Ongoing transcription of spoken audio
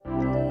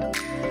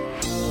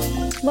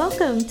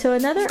Welcome to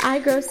another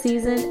iGrow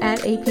season at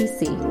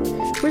APC.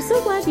 We're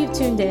so glad you've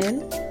tuned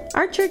in.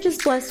 Our church is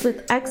blessed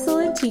with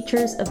excellent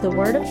teachers of the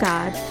Word of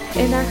God,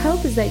 and our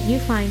hope is that you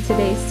find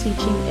today's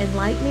teaching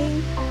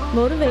enlightening,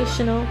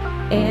 motivational,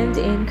 and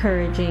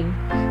encouraging.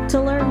 To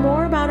learn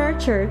more about our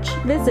church,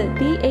 visit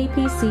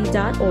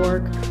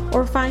theapc.org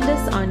or find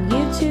us on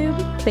YouTube,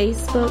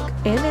 Facebook,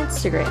 and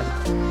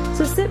Instagram.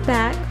 So sit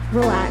back,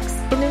 relax,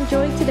 and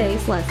enjoy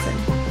today's lesson.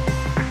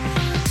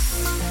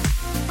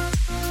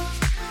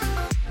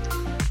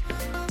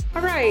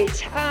 All right.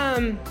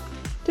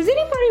 Does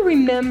anybody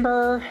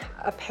remember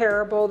a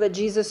parable that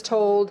Jesus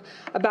told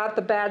about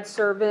the bad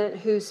servant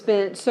who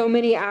spent so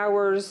many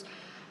hours,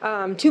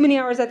 too many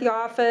hours at the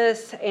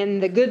office,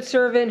 and the good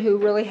servant who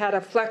really had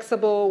a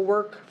flexible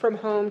work from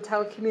home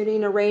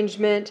telecommuting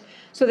arrangement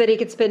so that he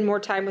could spend more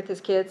time with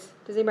his kids?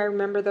 Does anybody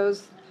remember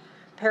those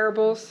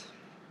parables?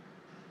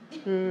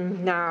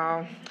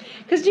 No.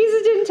 Because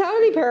Jesus didn't tell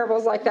any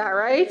parables like that,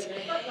 right?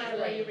 What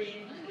Bible are you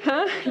reading?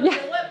 Huh? Yeah.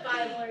 What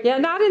Bible are you Yeah,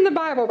 not in the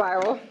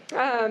Bible.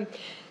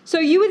 So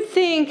you would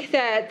think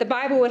that the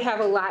Bible would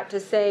have a lot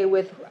to say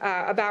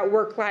about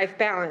work-life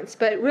balance,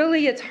 but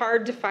really it's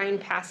hard to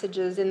find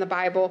passages in the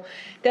Bible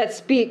that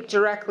speak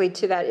directly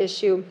to that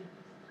issue.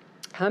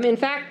 In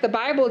fact, the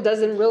Bible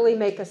doesn't really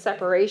make a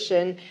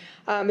separation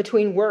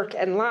between work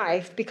and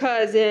life,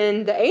 because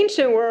in the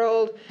ancient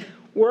world,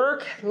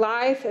 work,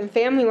 life, and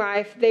family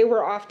life, they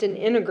were often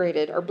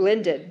integrated or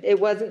blended.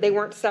 They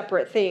weren't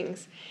separate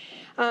things.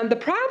 The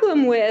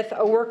problem with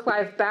a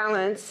work-life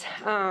balance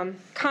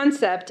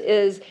concept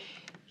is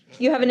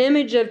you have an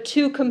image of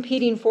two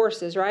competing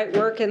forces, right?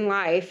 Work and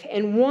life,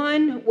 and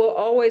one will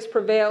always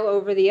prevail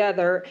over the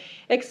other,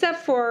 except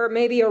for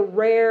maybe a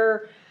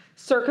rare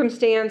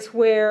circumstance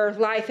where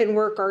life and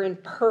work are in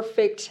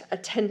perfect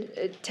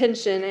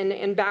tension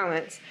and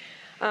balance.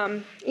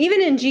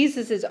 Even in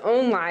Jesus'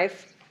 own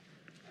life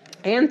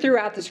and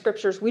throughout the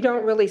scriptures, we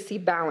don't really see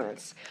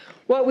balance.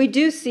 What we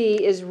do see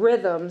is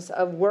rhythms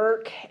of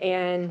work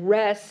and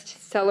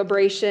rest,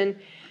 celebration,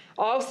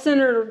 all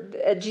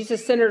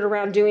Jesus centered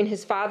around doing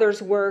his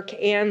Father's work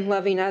and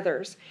loving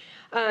others.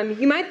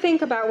 You might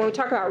think about, when we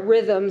talk about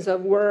rhythms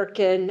of work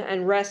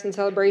and rest and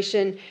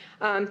celebration,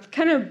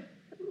 kind of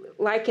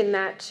liken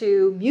that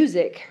to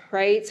music,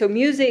 right? So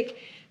music,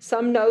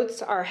 some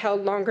notes are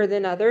held longer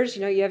than others.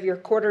 You know, you have your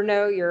quarter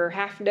note, your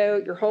half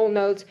note, your whole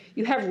notes.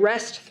 You have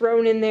rest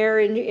thrown in there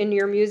in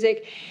your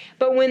music.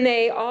 But when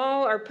they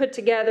all are put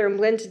together and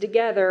blended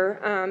together,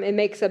 it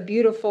makes a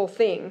beautiful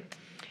thing.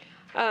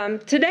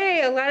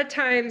 Today, a lot of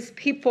times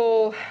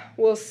people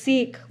will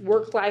seek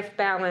work-life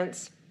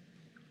balance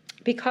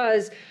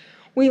because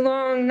we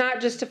long not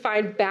just to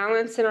find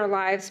balance in our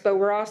lives, but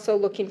we're also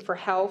looking for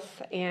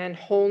health and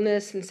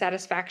wholeness and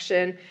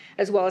satisfaction,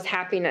 as well as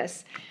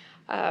happiness.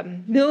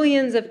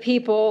 Millions of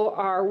people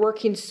are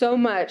working so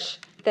much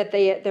that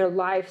their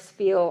lives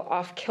feel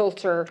off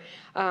kilter.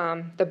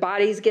 The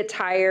bodies get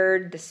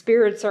tired, the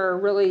spirits are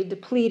really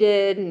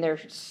depleted, and their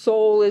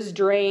soul is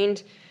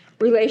drained.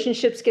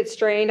 Relationships get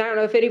strained. I don't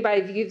know if anybody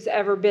of you's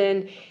ever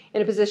been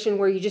in a position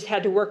where you just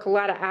had to work a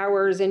lot of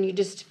hours and you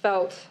just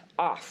felt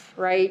off,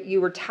 right? You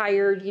were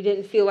tired. You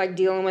didn't feel like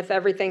dealing with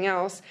everything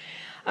else.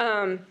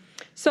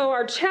 So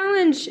our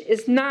challenge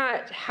is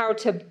not how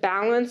to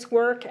balance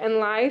work and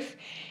life.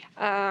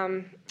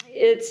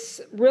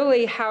 It's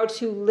really how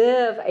to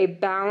live a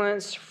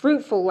balanced,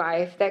 fruitful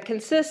life that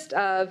consists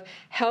of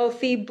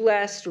healthy,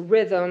 blessed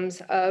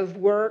rhythms of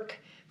work,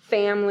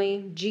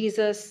 family,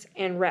 Jesus,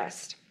 and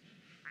rest.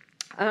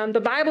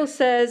 The Bible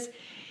says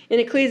in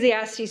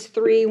Ecclesiastes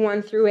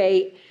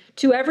 3:1-8,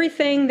 "To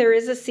everything there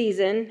is a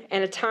season,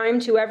 and a time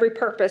to every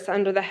purpose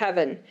under the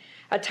heaven,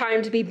 a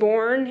time to be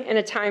born and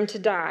a time to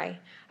die,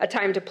 a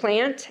time to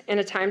plant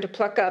and a time to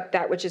pluck up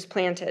that which is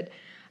planted,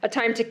 a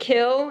time to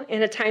kill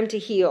and a time to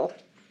heal,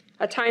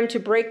 a time to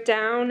break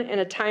down and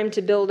a time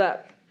to build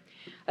up,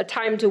 a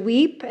time to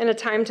weep and a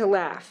time to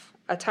laugh,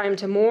 a time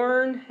to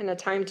mourn and a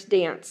time to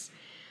dance,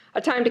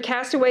 a time to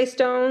cast away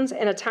stones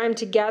and a time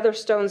to gather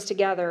stones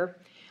together,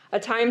 a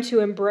time to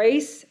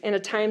embrace and a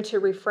time to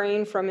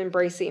refrain from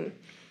embracing,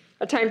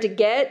 a time to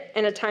get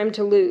and a time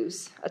to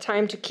lose, a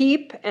time to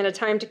keep and a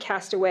time to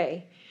cast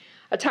away,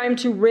 a time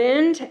to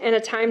rend and a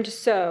time to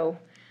sow,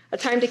 a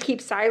time to keep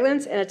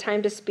silence and a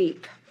time to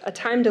speak, a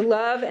time to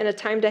love and a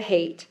time to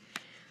hate,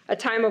 a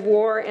time of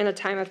war and a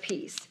time of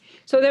peace."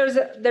 So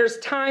there's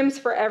times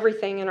for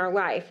everything in our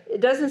life. It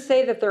doesn't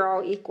say that they're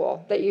all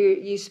equal, that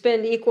you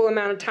spend equal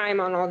amount of time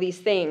on all these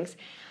things.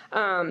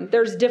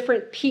 There's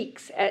different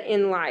peaks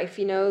in life.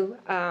 You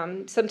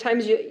know,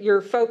 sometimes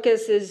your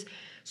focus is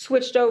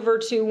switched over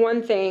to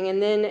one thing and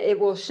then it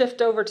will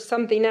shift over to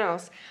something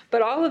else.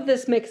 But all of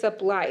this makes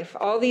up life,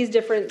 all these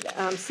different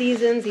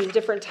seasons, these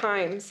different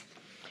times.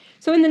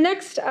 So in the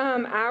next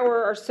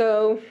hour or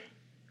so,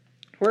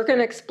 we're going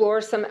to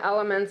explore some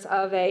elements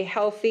of a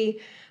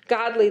healthy,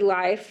 godly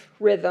life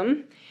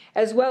rhythm,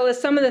 as well as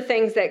some of the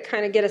things that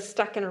kind of get us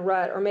stuck in a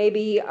rut or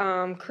maybe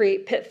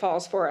create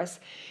pitfalls for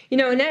us. You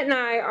know, Annette and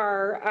I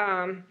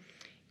are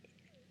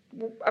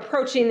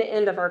approaching the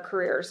end of our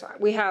careers.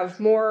 We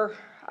have more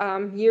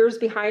years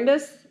behind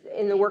us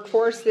in the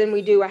workforce than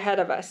we do ahead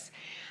of us.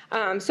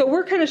 So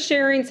we're kind of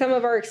sharing some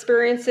of our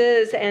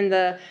experiences and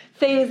the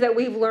things that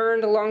we've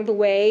learned along the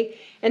way.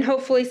 And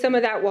hopefully some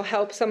of that will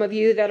help some of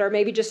you that are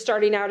maybe just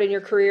starting out in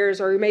your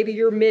careers, or maybe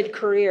you're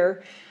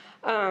mid-career.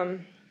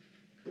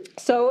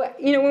 So,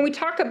 when we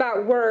talk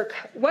about work,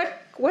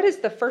 what is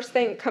the first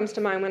thing that comes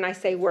to mind when I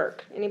say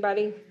work?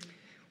 Anybody?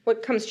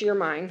 What comes to your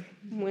mind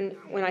when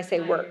I say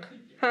work?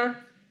 Huh?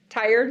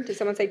 Tired? Did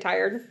someone say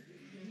tired?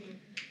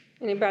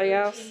 Mm-hmm. Anybody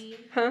else?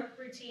 Huh?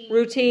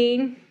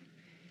 Routine.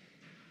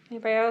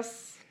 Anybody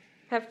else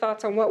have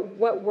thoughts on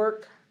what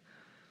work?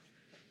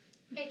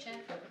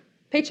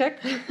 Paycheck.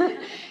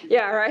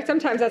 Yeah, right.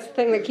 Sometimes that's the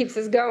thing that keeps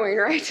us going,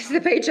 right? It's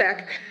the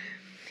paycheck.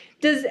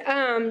 Does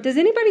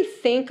anybody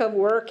think of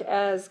work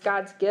as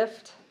God's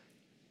gift?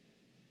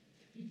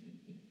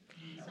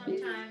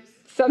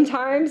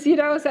 Sometimes,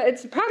 so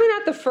it's probably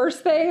not the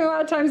first thing a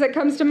lot of times that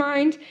comes to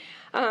mind.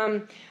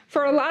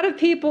 For a lot of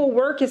people,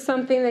 work is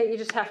something that you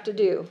just have to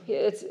do.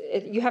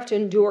 You have to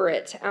endure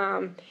it.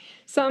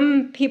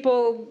 Some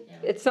people,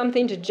 it's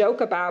something to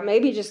joke about,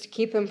 maybe just to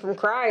keep them from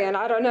crying.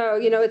 I don't know.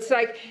 It's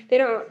like they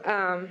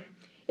don't.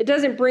 It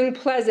doesn't bring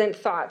pleasant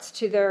thoughts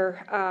to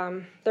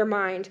their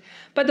mind.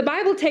 But the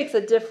Bible takes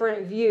a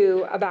different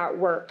view about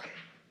work.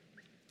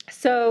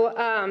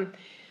 So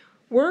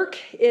work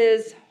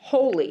is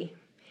holy.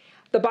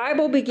 The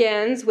Bible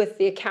begins with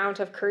the account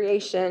of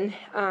creation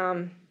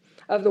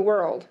of the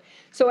world.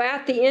 So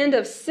at the end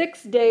of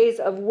 6 days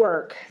of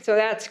work, so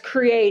that's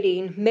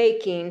creating,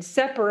 making,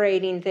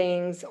 separating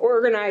things,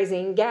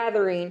 organizing,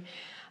 gathering,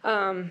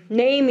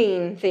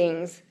 naming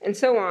things, and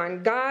so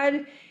on,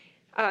 God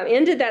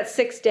ended that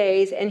 6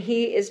 days, and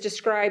he is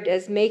described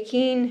as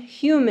making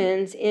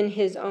humans in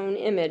his own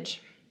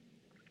image.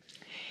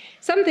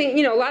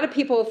 Something, a lot of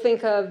people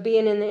think of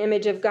being in the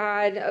image of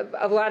God,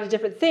 of a lot of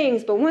different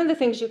things, but one of the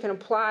things you can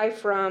apply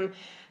from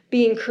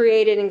being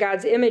created in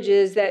God's image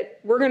is that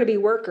we're going to be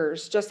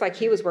workers, just like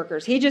he was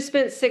workers. He just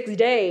spent 6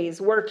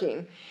 days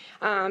working.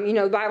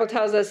 The Bible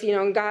tells us,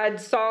 God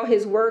saw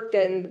his work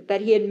that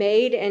he had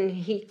made, and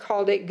he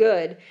called it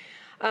good.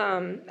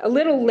 A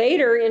little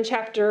later in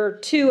chapter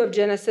 2 of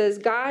Genesis,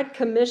 God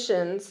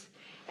commissions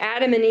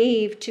Adam and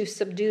Eve to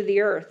subdue the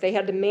earth. They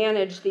had to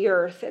manage the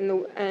earth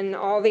and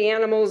all the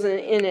animals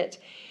in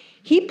it.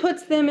 He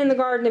puts them in the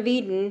Garden of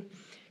Eden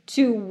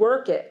to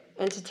work it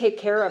and to take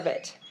care of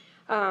it.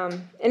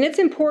 And it's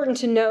important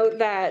to note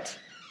that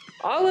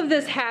all of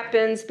this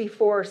happens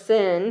before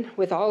sin,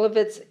 with all of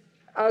its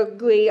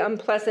ugly,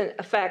 unpleasant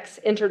effects,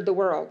 entered the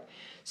world.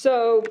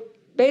 So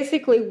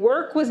basically,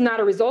 work was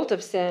not a result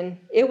of sin.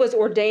 It was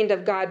ordained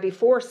of God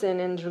before sin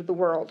entered the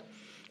world.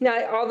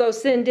 Now, although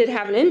sin did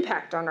have an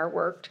impact on our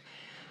work.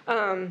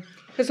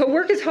 So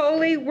work is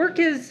holy, work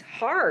is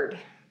hard.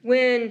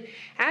 When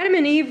Adam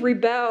and Eve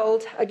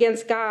rebelled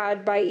against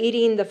God by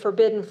eating the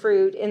forbidden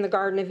fruit in the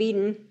Garden of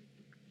Eden,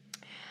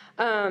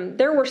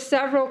 there were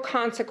several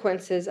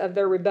consequences of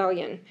their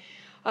rebellion.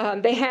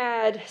 They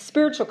had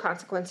spiritual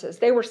consequences.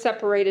 They were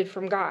separated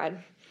from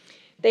God.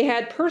 They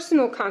had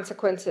personal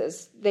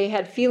consequences. They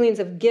had feelings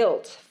of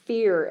guilt,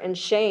 fear, and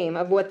shame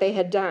of what they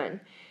had done.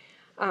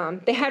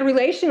 They had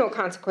relational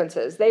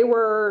consequences. They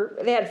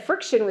had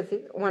friction with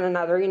one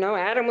another.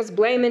 Adam was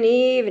blaming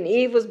Eve, and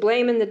Eve was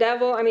blaming the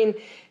devil.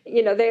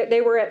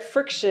 They were at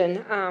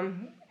friction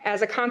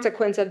as a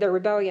consequence of their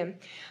rebellion.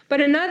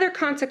 But another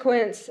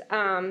consequence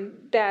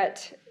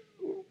that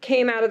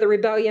came out of the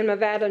rebellion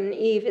of Adam and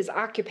Eve is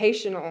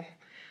occupational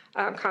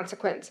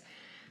consequence.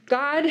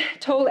 God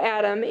told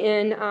Adam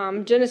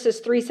in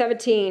Genesis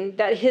 3:17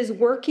 that his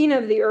working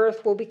of the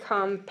earth will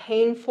become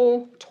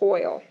painful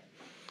toil.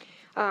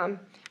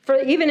 For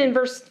even in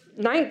verse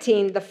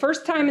 19, the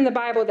first time in the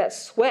Bible that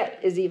sweat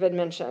is even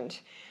mentioned.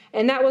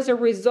 And that was a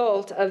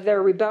result of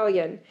their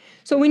rebellion.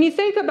 So when you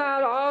think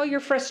about all your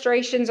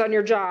frustrations on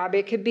your job,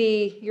 it could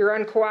be your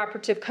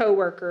uncooperative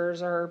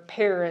coworkers or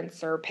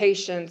parents or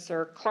patients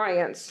or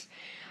clients,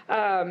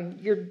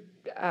 your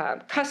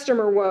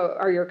customer woe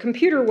or your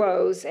computer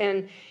woes,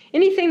 and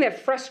anything that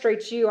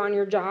frustrates you on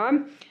your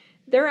job,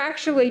 they're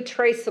actually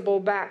traceable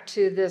back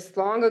to this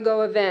long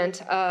ago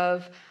event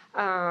of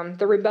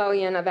the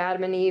rebellion of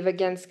Adam and Eve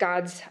against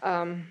God's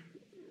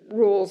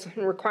rules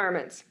and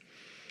requirements.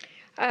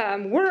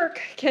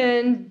 Work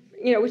can,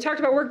 we talked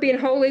about work being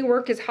holy,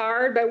 work is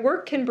hard, but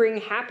work can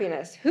bring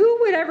happiness. Who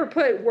would ever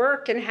put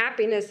work and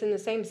happiness in the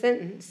same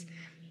sentence?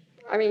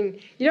 You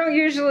don't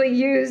usually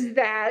use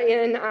that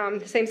in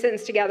the same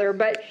sentence together,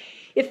 but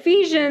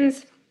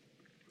Ephesians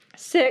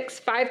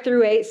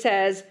 6:5-8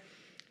 says,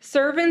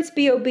 "Servants,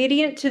 be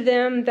obedient to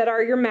them that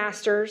are your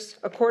masters,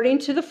 according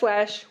to the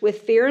flesh,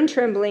 with fear and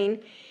trembling,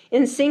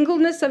 in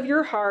singleness of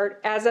your heart,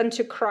 as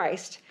unto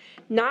Christ,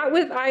 not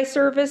with eye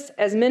service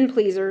as men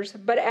pleasers,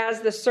 but as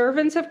the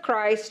servants of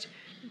Christ,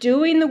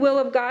 doing the will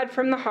of God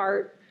from the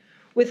heart,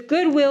 with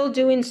good will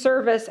doing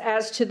service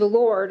as to the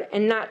Lord,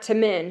 and not to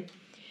men,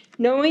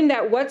 knowing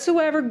that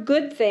whatsoever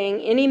good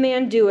thing any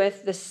man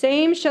doeth, the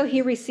same shall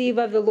he receive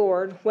of the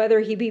Lord, whether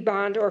he be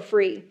bond or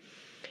free."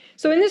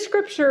 So in this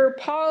scripture,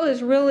 Paul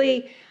is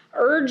really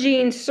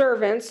urging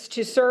servants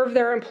to serve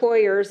their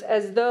employers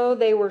as though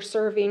they were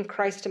serving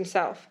Christ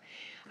himself.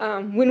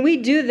 When we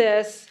do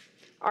this,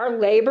 our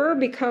labor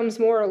becomes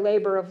more a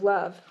labor of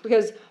love,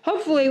 because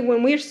hopefully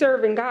when we're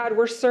serving God,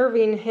 we're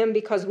serving him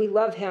because we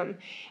love him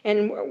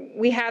and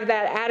we have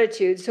that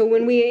attitude. So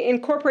when we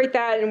incorporate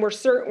that and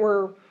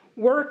we're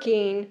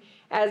working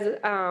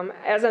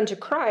as unto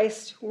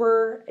Christ,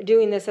 we're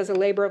doing this as a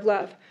labor of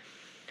love.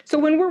 So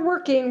when we're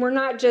working, we're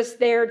not just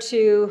there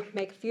to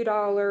make a few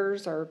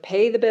dollars or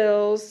pay the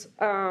bills,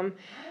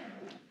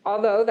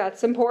 although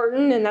that's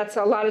important and that's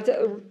a lot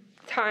of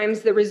times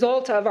the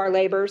result of our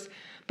labors.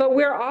 But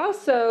we're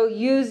also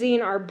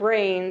using our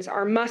brains,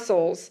 our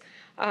muscles,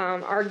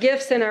 our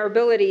gifts and our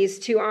abilities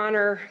to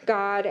honor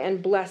God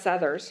and bless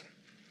others.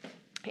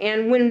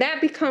 And when that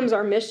becomes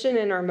our mission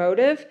and our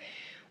motive,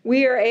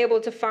 we are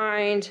able to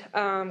find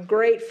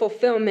great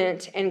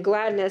fulfillment and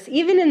gladness,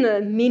 even in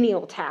the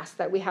menial tasks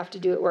that we have to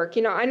do at work.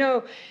 I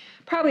know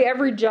probably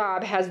every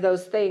job has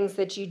those things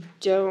that you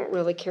don't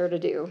really care to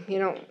do.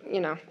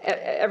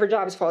 Every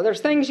job is full. There's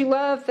things you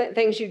love,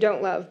 things you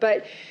don't love.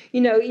 But,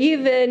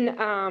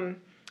 even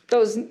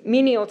those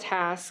menial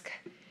tasks,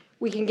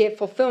 we can get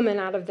fulfillment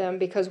out of them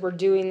because we're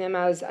doing them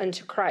as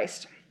unto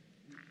Christ.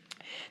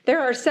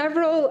 There are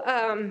several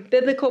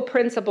biblical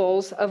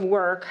principles of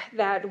work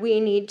that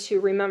we need to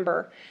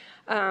remember.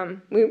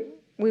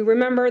 We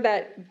remember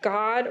that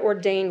God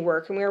ordained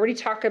work, and we already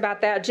talked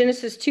about that.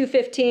 Genesis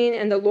 2:15,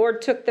 and the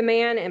Lord took the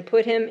man and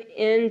put him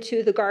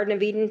into the Garden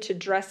of Eden to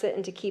dress it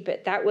and to keep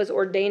it. That was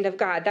ordained of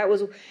God. That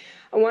was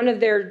one of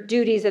their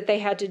duties that they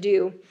had to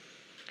do.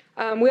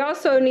 We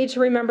also need to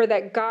remember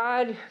that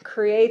God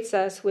creates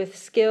us with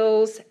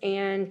skills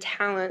and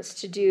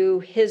talents to do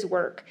his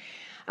work.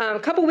 A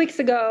couple weeks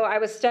ago, I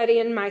was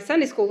studying my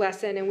Sunday school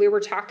lesson, and we were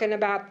talking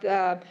about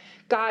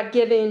God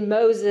giving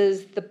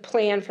Moses the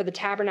plan for the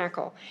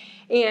tabernacle.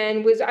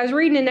 And I was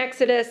reading in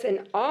Exodus,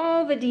 and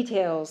all the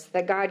details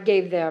that God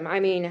gave them,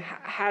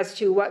 as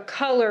to what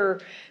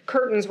color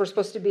curtains were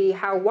supposed to be,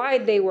 how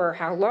wide they were,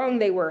 how long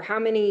they were, how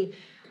many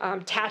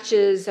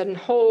taches and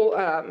whole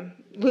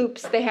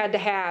loops they had to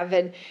have.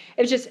 And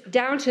it was just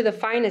down to the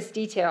finest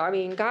detail.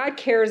 God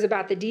cares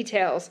about the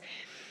details.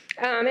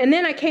 And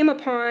then I came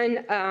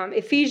upon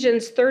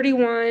Ephesians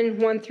 31,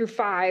 1 through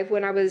 5,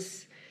 when I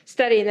was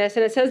studying this.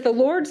 And it says, the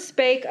Lord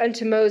spake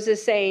unto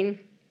Moses, saying,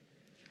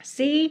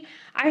 see,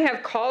 I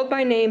have called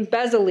by name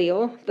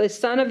Bezaleel, the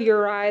son of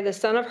Uri, the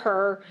son of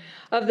Hur,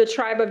 of the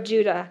tribe of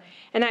Judah.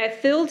 And I have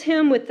filled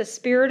him with the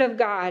Spirit of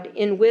God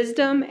in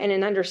wisdom and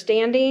in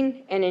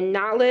understanding and in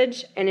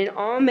knowledge and in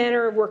all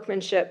manner of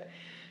workmanship,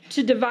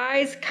 to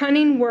devise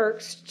cunning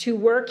works, to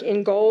work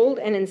in gold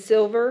and in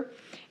silver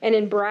and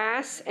in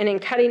brass and in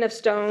cutting of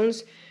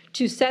stones,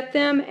 to set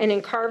them, and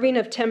in carving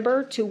of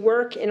timber, to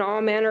work in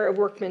all manner of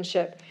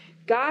workmanship.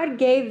 God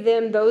gave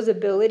them those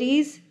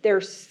abilities, their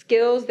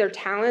skills, their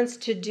talents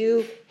to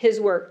do his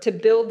work, to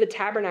build the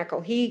tabernacle.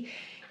 He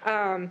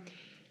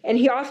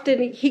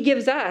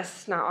gives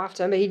us, not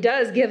often, but he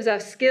does gives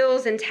us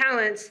skills and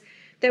talents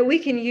that we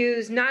can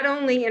use not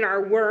only in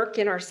our work,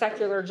 in our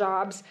secular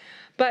jobs,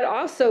 but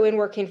also in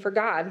working for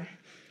God.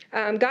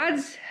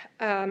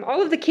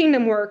 All of the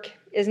kingdom work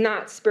is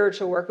not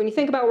spiritual work. When you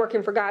think about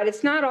working for God,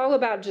 it's not all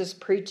about just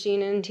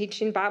preaching and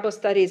teaching Bible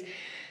studies.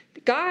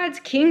 God's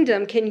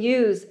kingdom can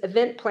use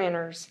event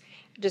planners.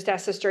 Just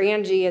ask Sister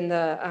Angie and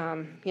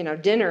the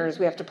dinners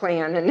we have to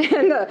plan and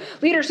the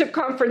leadership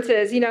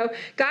conferences.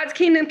 God's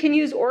kingdom can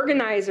use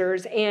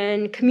organizers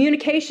and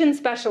communication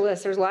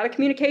specialists. There's a lot of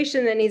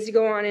communication that needs to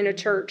go on in a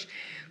church.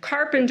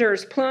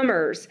 Carpenters,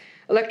 plumbers,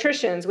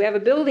 electricians. We have a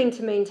building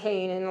to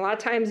maintain and a lot of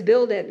times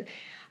build it.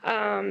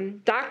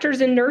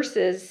 Doctors and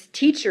nurses,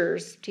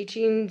 teachers,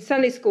 teaching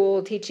Sunday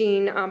school,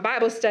 teaching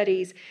Bible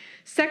studies,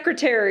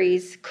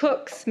 secretaries,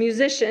 cooks,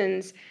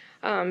 musicians,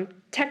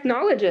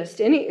 technologists.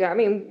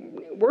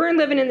 We're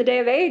living in the day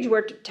of age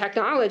where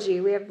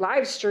technology, we have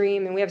live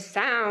stream and we have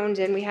sound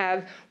and we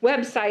have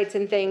websites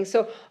and things.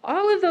 So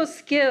all of those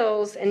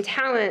skills and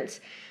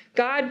talents,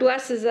 God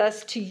blesses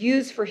us to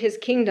use for his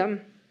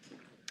kingdom.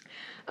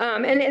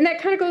 And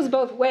that kind of goes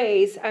both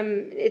ways.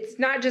 It's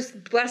not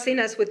just blessing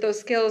us with those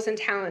skills and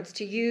talents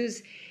to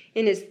use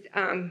in his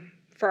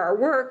for our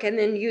work and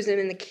then use them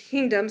in the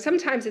kingdom.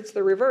 Sometimes it's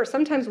the reverse.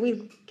 Sometimes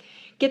we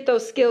get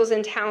those skills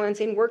and talents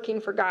in working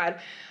for God.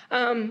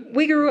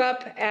 We grew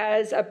up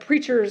as a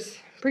preacher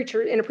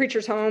in a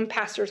preacher's home,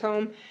 pastor's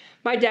home.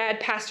 My dad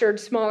pastored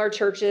smaller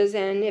churches,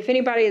 and if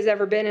anybody has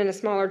ever been in a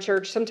smaller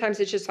church, sometimes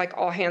it's just like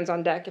all hands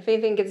on deck. If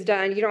anything gets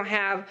done, you don't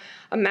have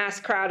a mass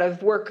crowd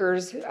of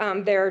workers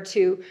there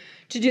to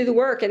do the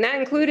work, and that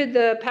included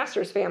the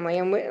pastor's family.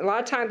 And a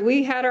lot of times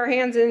we had our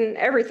hands in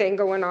everything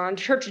going on: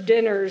 church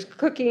dinners,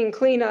 cooking,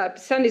 cleanup,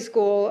 Sunday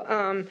school,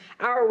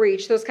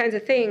 outreach, those kinds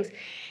of things.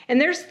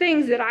 And there's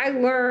things that I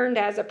learned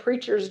as a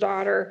preacher's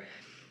daughter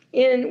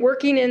in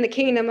working in the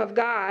kingdom of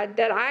God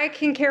that I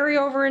can carry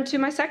over into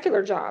my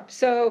secular job.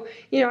 So,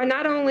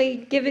 not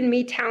only given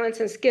me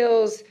talents and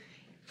skills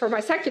for my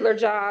secular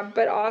job,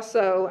 but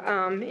also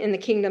in the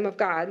kingdom of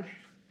God.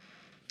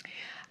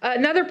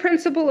 Another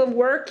principle of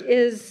work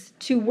is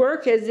to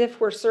work as if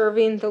we're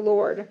serving the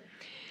Lord.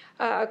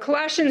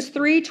 Colossians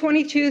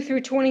 3:22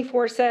 through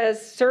 24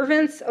 says,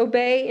 "Servants,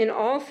 obey in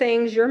all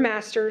things your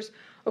masters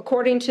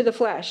according to the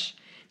flesh,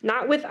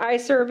 not with eye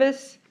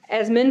service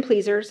as men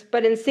pleasers,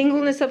 but in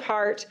singleness of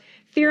heart,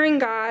 fearing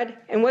God,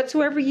 and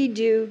whatsoever ye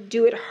do,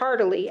 do it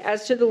heartily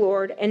as to the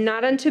Lord, and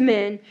not unto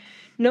men,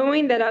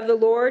 knowing that of the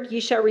Lord ye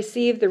shall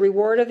receive the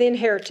reward of the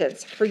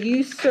inheritance, for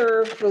you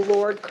serve the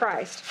Lord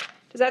Christ."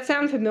 Does that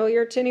sound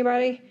familiar to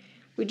anybody?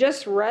 We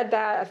just read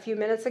that a few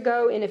minutes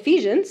ago in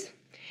Ephesians,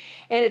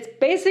 and it's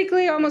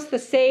basically almost the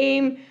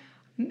same.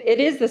 It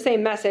is the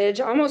same message,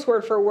 almost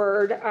word for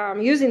word,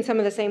 using some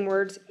of the same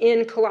words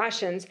in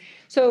Colossians.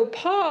 So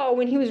Paul,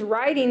 when he was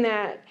writing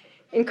that,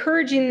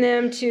 encouraging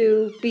them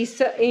to be,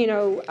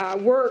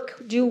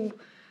 work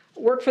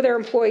for their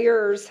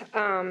employers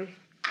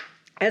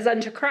as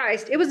unto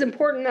Christ, it was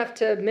important enough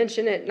to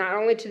mention it not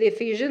only to the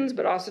Ephesians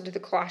but also to the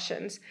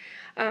Colossians.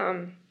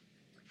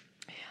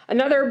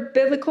 Another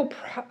biblical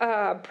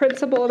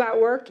principle about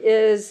work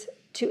is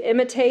to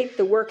imitate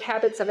the work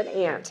habits of an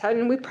ant.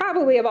 And we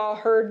probably have all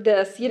heard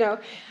this,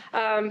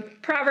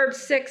 Proverbs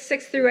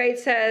 6 through 8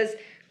 says,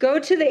 "Go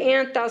to the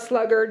ant, thou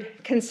sluggard,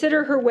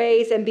 consider her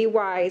ways and be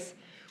wise,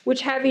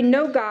 which having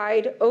no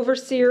guide,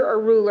 overseer,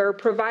 or ruler,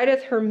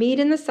 provideth her meat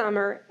in the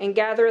summer and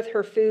gathereth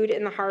her food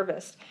in the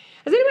harvest."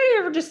 Has anybody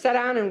ever just sat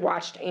down and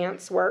watched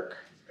ants work?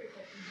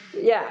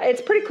 Yeah,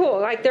 it's pretty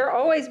cool. Like, they're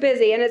always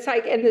busy. And it's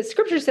like, and the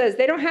scripture says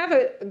they don't have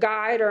a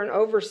guide or an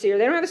overseer.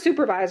 They don't have a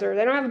supervisor.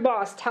 They don't have a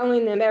boss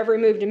telling them every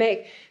move to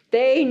make.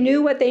 They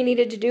knew what they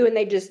needed to do and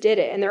they just did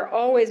it. And they're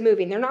always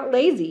moving. They're not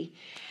lazy.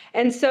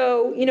 And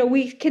so,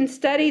 we can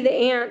study the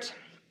ant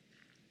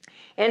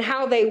and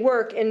how they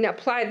work and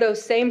apply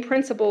those same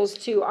principles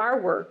to our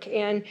work,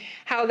 and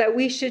how that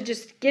we should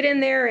just get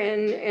in there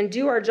and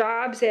do our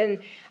jobs and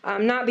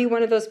not be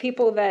one of those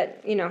people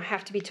that,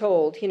 have to be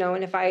told,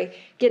 and if I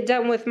get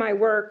done with my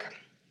work,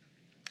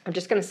 I'm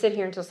just going to sit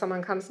here until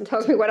someone comes and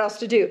tells me what else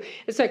to do.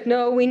 It's like,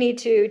 no, we need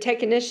to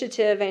take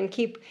initiative and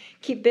keep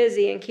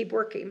busy and keep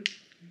working.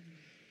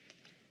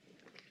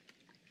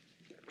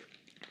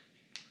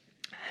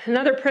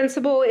 Another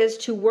principle is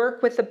to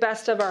work with the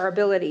best of our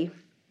ability.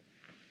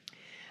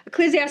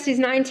 Ecclesiastes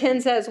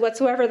 9:10 says,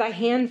 "Whatsoever thy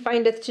hand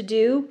findeth to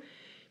do,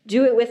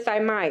 do it with thy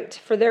might.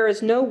 For there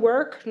is no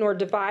work, nor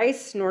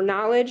device, nor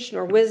knowledge,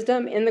 nor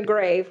wisdom in the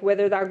grave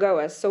whither thou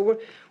goest." So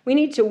we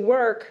need to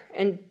work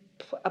and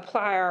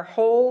apply our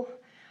whole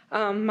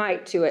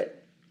might to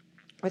it,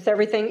 with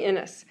everything in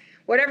us.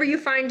 Whatever you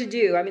find to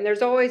do. I mean,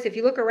 there's always, if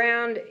you look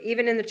around,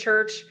 even in the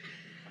church,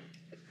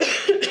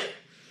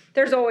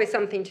 there's always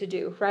something to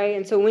do, right?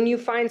 And so when you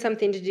find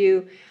something to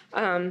do,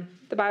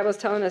 the Bible is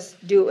telling us,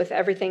 do it with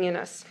everything in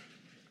us.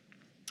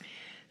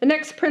 The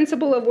next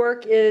principle of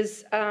work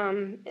is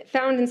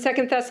found in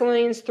 2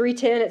 Thessalonians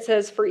 3:10. It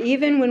says, "For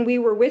even when we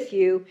were with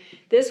you,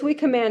 this we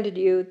commanded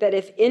you, that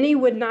if any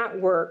would not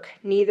work,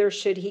 neither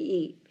should he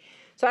eat."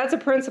 So that's a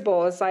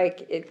principle. It's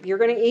like, if you're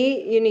going to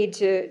eat, you need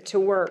to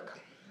work.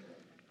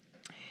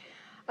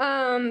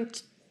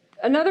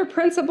 Another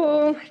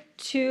principle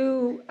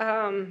to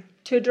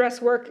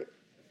address work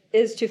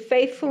is to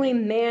faithfully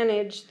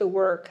manage the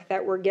work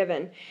that we're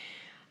given.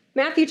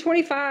 Matthew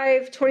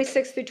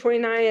 25:26 through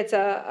 29, it's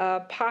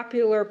a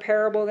popular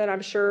parable that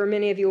I'm sure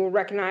many of you will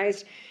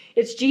recognize.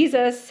 It's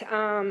Jesus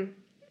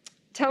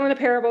telling a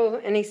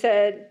parable, and he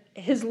said,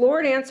 "His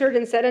Lord answered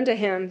and said unto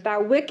him,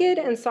 Thou wicked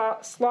and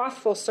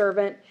slothful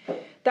servant,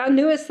 thou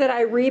knewest that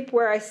I reap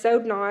where I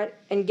sowed not,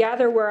 and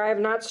gather where I have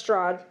not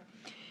strawed.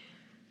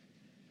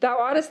 Thou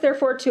oughtest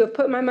therefore to have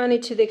put my money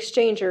to the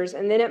exchangers,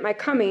 and then at my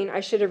coming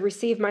I should have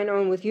received mine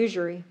own with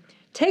usury.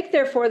 Take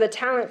therefore the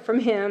talent from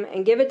him,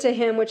 and give it to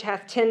him which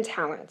hath 10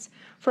 talents.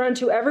 For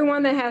unto every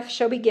one that hath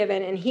shall be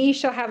given, and he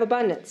shall have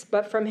abundance.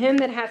 But from him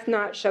that hath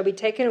not shall be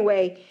taken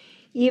away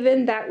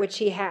even that which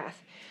he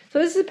hath." So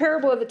this is a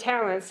parable of the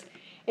talents.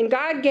 And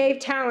God gave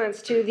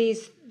talents to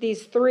these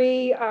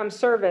three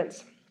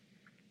servants,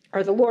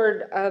 or the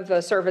Lord of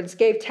the servants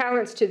gave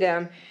talents to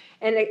them.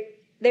 And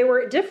they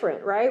were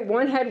different, right?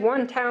 One had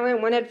 1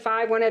 talent, one had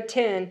 5, one had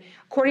 10,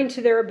 according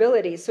to their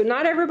abilities. So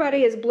not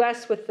everybody is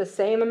blessed with the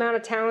same amount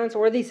of talents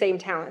or the same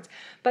talents.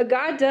 But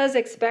God does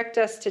expect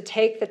us to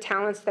take the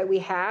talents that we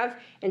have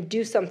and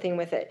do something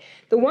with it.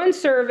 The one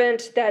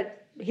servant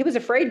that he was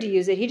afraid to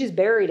use it, he just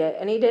buried it,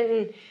 and he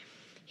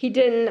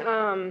didn't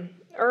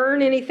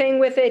earn anything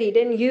with it. He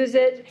didn't use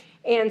it.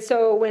 And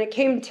so when it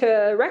came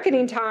to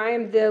reckoning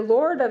time, the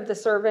Lord of the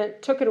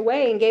servant took it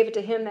away and gave it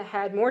to him that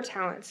had more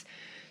talents.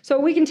 So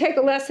we can take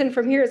a lesson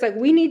from here. It's like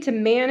we need to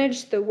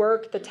manage the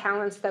work, the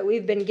talents that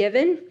we've been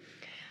given,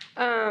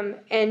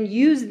 and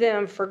use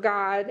them for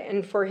God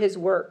and for his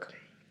work.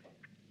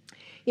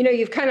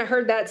 You've kind of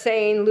heard that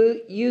saying,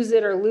 use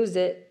it or lose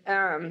it.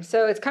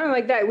 So it's kind of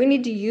like that. We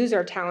need to use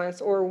our talents,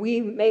 or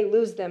we may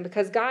lose them,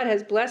 because God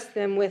has blessed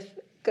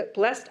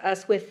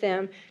us with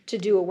them to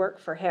do a work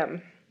for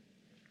him.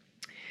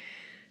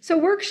 So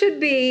work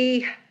should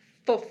be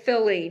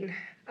fulfilling.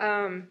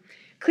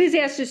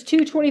 Ecclesiastes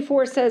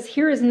 2:24 says,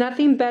 "Here is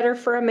nothing better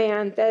for a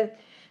man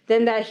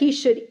than that he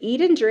should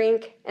eat and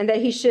drink, and that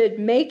he should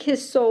make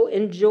his soul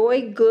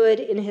enjoy good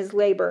in his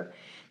labor.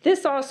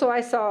 This also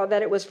I saw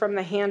that it was from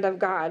the hand of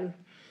God.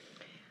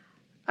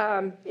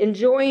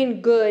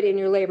 Enjoying good in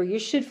your labor. You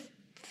should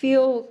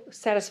feel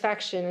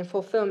satisfaction and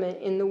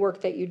fulfillment in the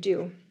work that you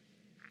do,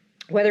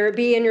 whether it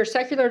be in your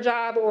secular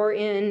job or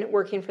in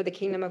working for the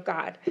kingdom of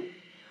God.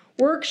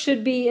 Work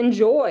should be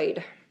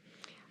enjoyed.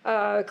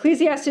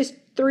 Ecclesiastes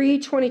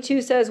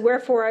 3:22 says,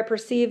 "Wherefore I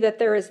perceive that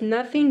there is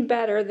nothing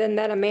better than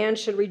that a man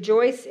should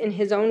rejoice in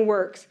his own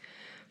works,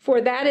 for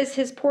that is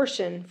his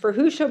portion. For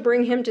who shall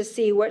bring him to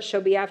see what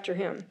shall be after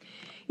him?"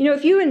 You know,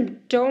 if you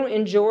don't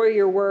enjoy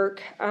your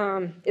work,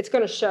 it's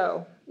going to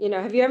show. You know,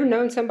 have you ever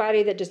known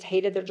somebody that just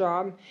hated their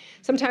job?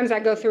 Sometimes I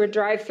go through a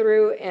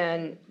drive-through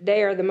and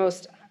they are the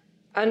most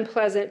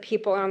unpleasant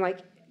people. And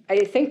I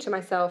think to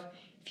myself,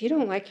 if you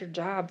don't like your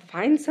job,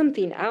 find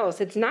something else.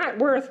 It's not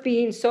worth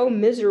being so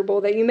miserable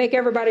that you make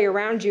everybody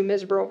around you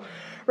miserable,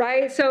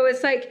 right? So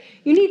it's like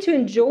you need to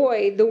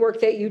enjoy the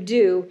work that you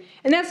do.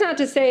 And that's not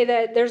to say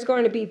that there's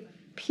going to be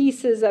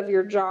pieces of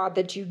your job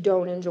that you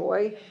don't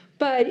enjoy.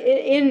 But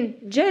in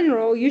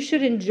general, you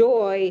should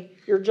enjoy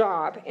your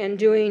job and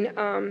doing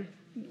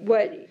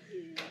what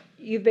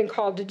you've been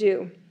called to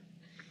do.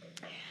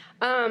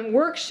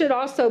 Work should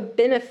also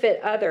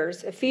benefit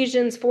others.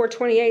 Ephesians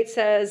 4:28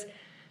 says,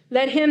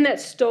 "Let him that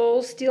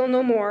stole steal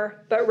no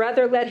more, but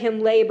rather let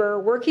him labor,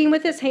 working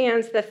with his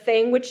hands the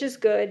thing which is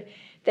good,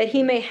 that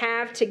he may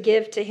have to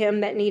give to him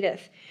that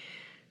needeth."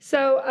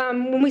 So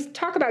when we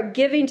talk about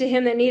giving to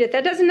him that needeth,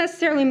 that doesn't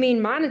necessarily mean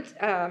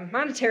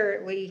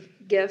monetarily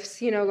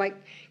gifts, like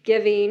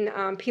giving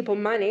people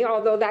money,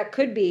 although that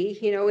could be,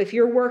 if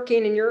you're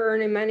working and you're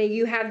earning money,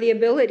 you have the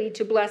ability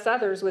to bless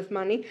others with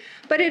money.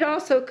 But it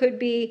also could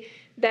be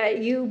that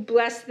you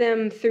bless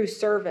them through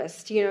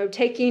service,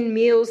 taking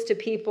meals to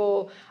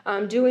people,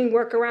 doing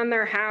work around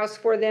their house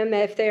for them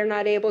if they're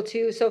not able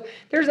to. So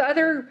there's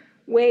other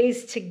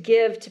ways to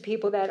give to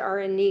people that are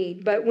in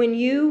need. But when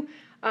you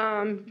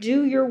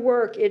do your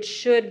work, it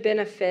should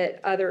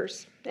benefit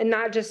others and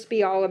not just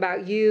be all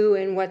about you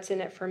and what's in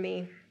it for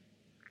me.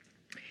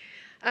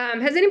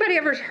 Has anybody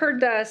ever heard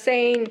the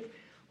saying,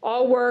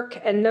 "All work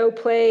and no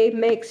play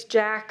makes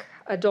Jack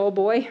a dull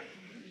boy"?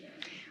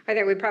 I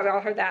think we probably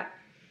all heard that.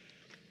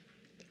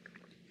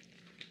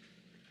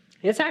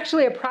 It's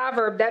actually a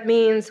proverb that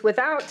means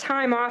without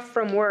time off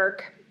from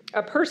work,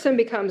 a person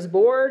becomes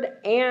bored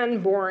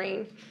and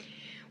boring.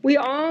 We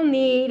all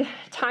need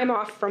time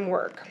off from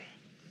work.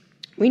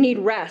 We need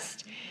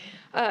rest.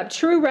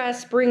 True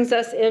rest brings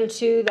us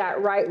into that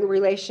right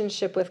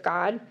relationship with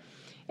God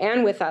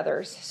and with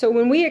others. So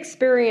when we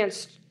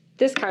experience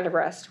this kind of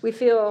rest, we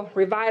feel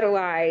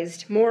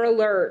revitalized, more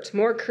alert,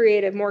 more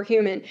creative, more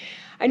human.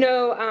 I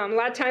know a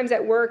lot of times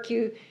at work,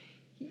 you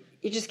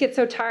just get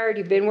so tired.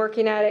 You've been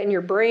working at it and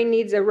your brain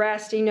needs a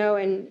rest,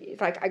 and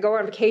it's like I go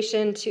on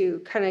vacation to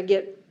kind of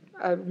get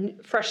a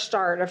fresh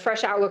start, a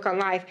fresh outlook on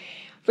life.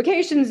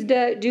 Vacations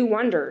do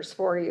wonders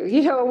for you,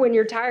 when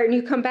you're tired and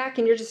you come back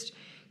and you're just,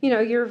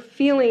 you're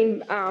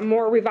feeling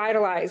more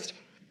revitalized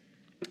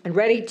and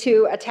ready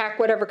to attack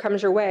whatever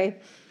comes your way.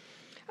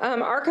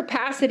 Our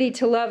capacity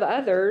to love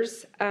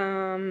others,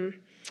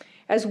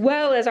 as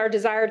well as our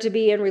desire to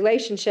be in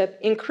relationship,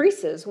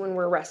 increases when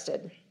we're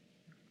rested.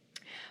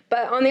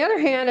 But on the other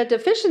hand, a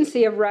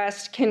deficiency of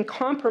rest can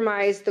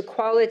compromise the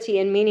quality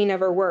and meaning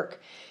of our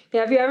work.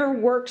 Have you ever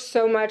worked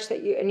so much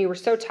that you were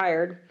so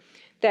tired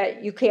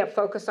that you can't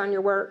focus on your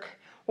work,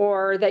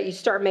 or that you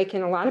start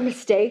making a lot of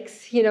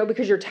mistakes,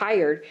 because you're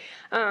tired?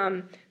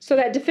 So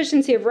that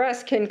deficiency of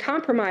rest can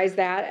compromise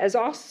that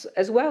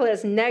as well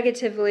as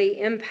negatively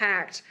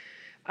impact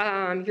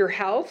your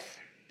health,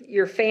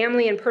 your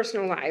family, and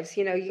personal lives.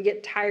 You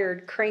get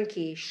tired,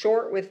 cranky,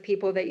 short with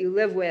people that you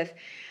live with.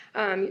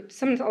 A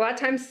lot of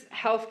times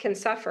health can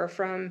suffer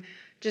from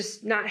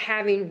just not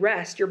having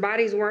rest. Your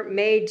bodies weren't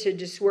made to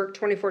just work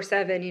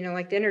 24/7,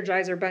 like the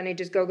Energizer Bunny,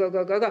 just go, go,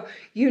 go, go, go.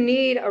 You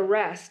need a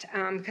rest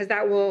because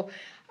that will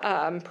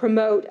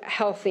promote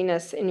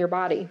healthiness in your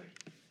body.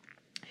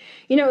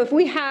 If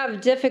we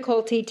have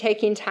difficulty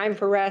taking time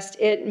for rest,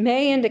 it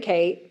may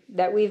indicate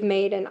that we've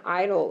made an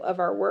idol of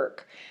our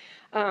work.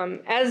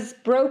 As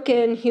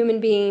broken human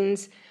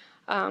beings,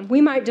 we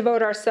might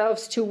devote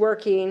ourselves to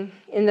working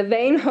in the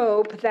vain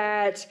hope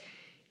that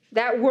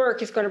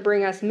work is going to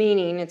bring us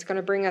meaning, it's going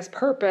to bring us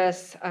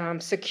purpose,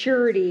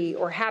 security,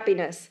 or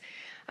happiness.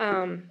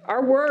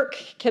 Our work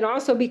can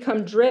also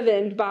become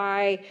driven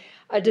by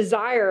a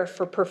desire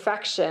for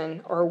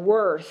perfection or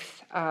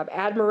worth,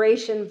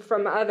 admiration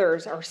from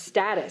others, or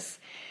status.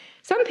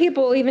 Some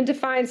people even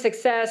define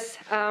success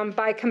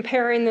by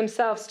comparing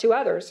themselves to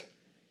others.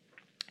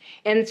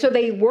 And so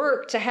they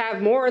work to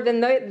have more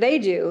than they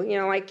do,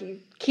 like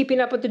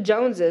keeping up with the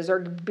Joneses or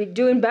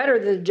doing better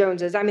than the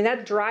Joneses.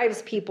 That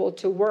drives people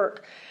to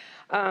work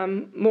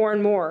more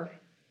and more.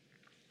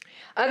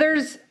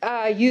 Others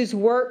use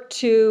work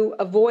to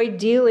avoid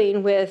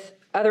dealing with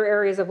other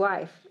areas of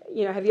life.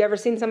 Have you ever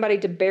seen somebody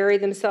to bury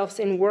themselves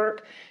in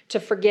work to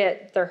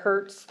forget their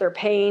hurts, their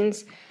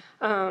pains?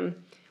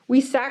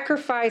 We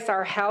sacrifice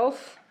our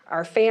health,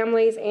 our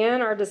families,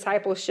 and our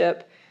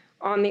discipleship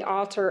on the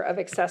altar of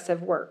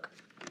excessive work.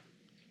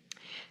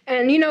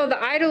 And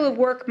the idol of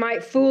work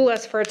might fool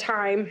us for a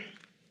time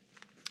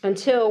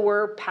until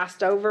we're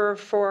passed over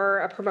for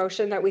a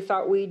promotion that we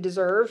thought we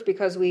deserved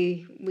because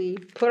we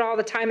put all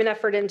the time and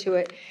effort into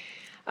it.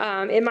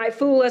 It might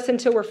fool us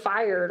until we're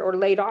fired or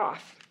laid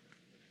off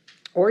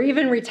or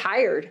even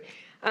retired.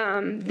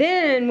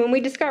 Then when we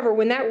discover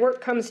when that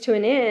work comes to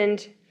an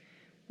end,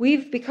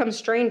 we've become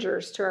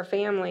strangers to our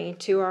family,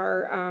 to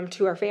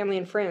our family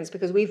and friends,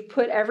 because we've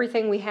put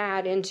everything we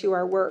had into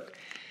our work.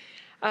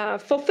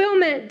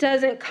 Fulfillment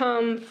doesn't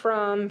come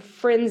from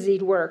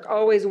frenzied work,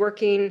 always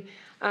working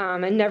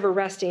and never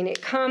resting.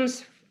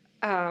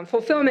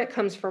 Fulfillment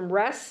comes from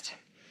rest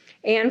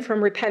and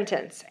from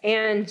repentance.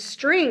 And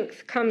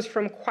strength comes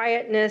from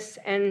quietness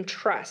and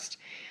trust.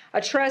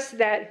 A trust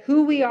that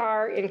who we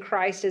are in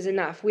Christ is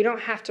enough. We don't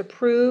have to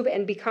prove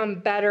and become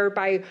better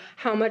by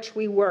how much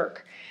we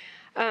work.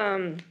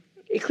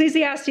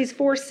 Ecclesiastes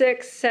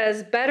 4:6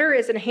 says, "Better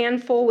is a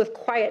handful with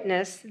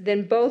quietness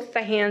than both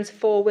the hands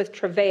full with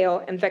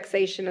travail and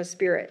vexation of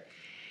spirit."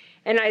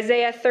 And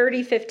Isaiah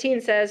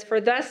 30:15 says,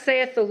 "For thus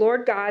saith the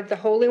Lord God, the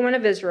Holy One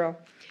of Israel,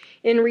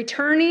 in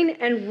returning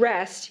and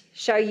rest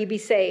shall ye be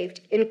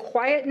saved. In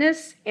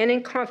quietness and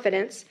in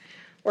confidence,"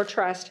 or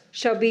trust,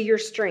 "shall be your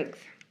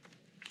strength."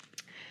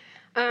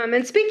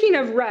 And speaking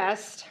of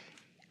rest,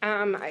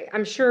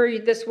 I'm sure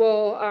this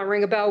will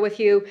ring a bell with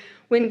you.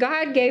 When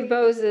God gave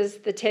Moses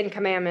the 10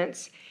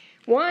 Commandments,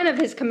 one of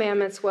his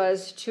commandments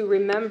was to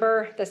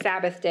remember the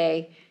Sabbath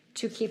day,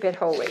 to keep it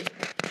holy.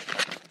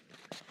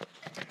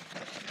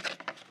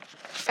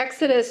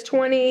 Exodus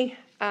 20,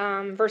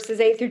 verses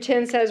 8 through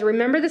 10 says,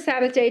 "Remember the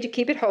Sabbath day to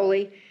keep it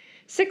holy.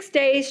 6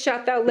 days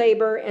shalt thou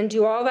labor and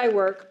do all thy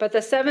work, but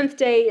the seventh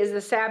day is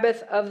the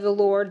Sabbath of the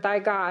Lord thy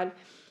God.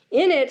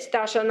 In it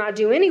thou shalt not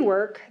do any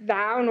work,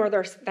 thou, nor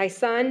thy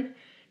son,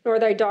 nor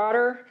thy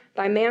daughter,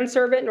 thy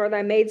manservant, nor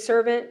thy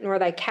maidservant, nor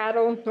thy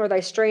cattle, nor thy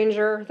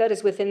stranger that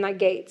is within thy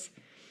gates."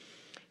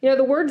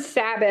 The word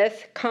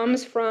Sabbath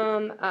comes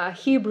from a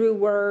Hebrew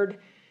word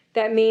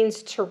that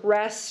means to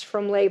rest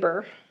from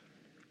labor.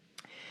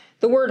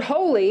 The word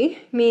holy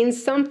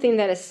means something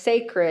that is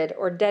sacred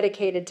or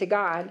dedicated to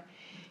God.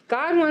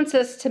 God wants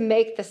us to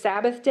make the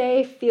Sabbath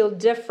day feel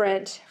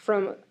different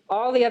from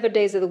all the other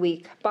days of the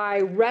week by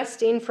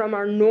resting from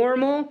our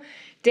normal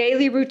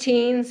daily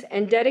routines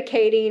and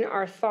dedicating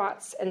our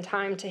thoughts and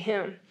time to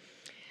Him.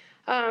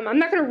 I'm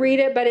not going to read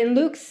it, but in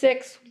Luke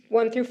 6,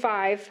 1 through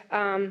 5,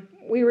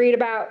 we read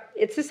about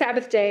it's the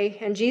Sabbath day,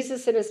 and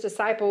Jesus and his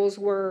disciples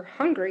were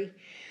hungry.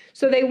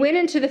 So they went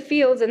into the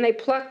fields and they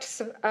plucked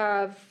some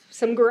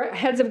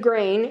heads of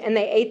grain and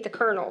they ate the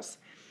kernels.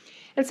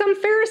 And some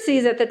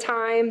Pharisees at the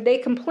time, they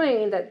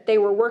complained that they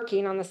were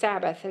working on the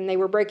Sabbath and they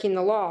were breaking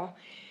the law.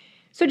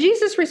 So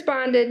Jesus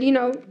responded,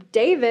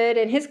 David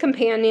and his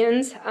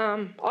companions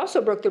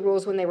also broke the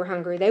rules when they were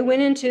hungry. They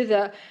went into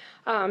the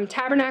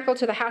tabernacle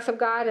to the house of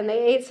God and they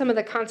ate some of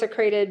the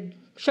consecrated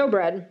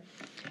showbread.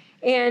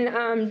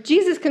 And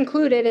Jesus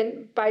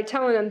concluded by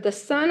telling them, the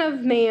Son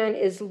of Man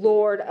is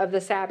Lord of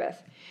the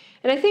Sabbath.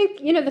 And I think,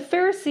 the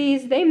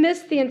Pharisees, they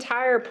missed the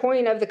entire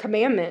point of the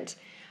commandment.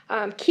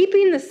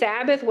 Keeping the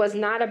Sabbath was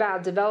not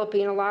about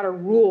developing a lot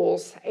of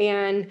rules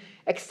and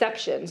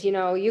exceptions.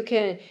 You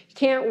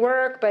can't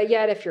work, but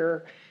yet if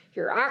your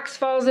ox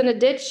falls in a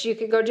ditch, you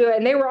could go do it.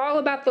 And they were all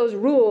about those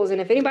rules. And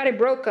if anybody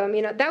broke them,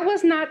 that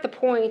was not the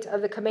point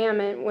of the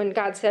commandment when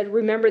God said,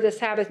 remember the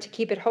Sabbath to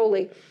keep it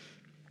holy.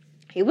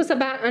 It was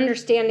about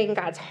understanding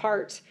God's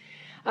heart.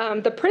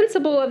 The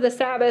principle of the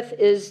Sabbath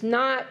is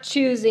not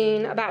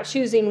choosing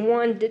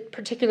one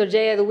particular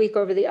day of the week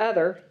over the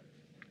other.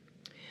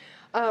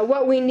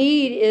 What we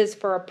need is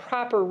for a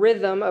proper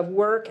rhythm of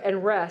work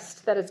and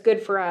rest that is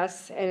good for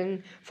us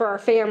and for our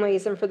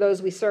families and for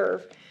those we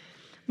serve.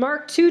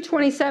 Mark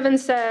 2:27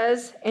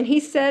 says, "And he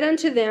said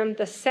unto them,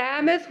 the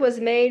Sabbath was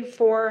made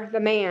for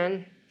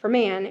man,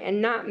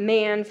 and not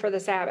man for the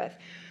Sabbath."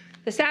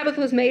 The Sabbath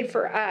was made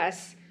for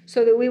us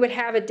so that we would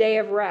have a day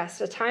of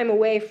rest, a time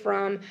away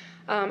from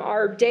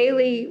our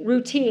daily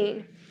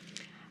routine.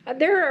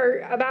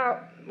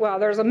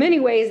 There's many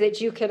ways that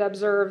you could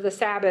observe the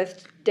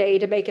Sabbath day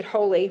to make it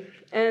holy.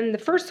 And the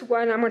first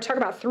one, I'm going to talk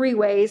about 3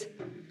 ways.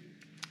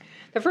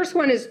 The first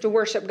one is to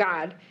worship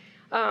God.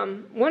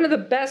 One of the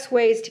best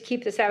ways to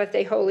keep the Sabbath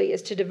day holy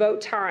is to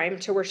devote time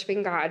to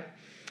worshiping God.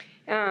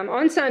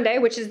 On Sunday,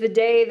 which is the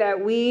day that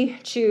we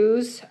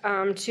choose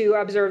to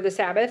observe the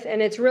Sabbath,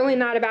 and it's really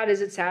not about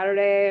is it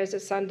Saturday, is it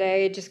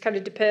Sunday, it just kind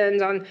of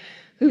depends on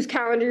whose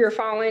calendar you're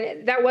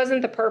following. That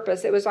wasn't the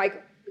purpose. It was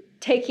like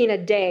taking a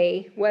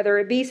day, whether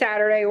it be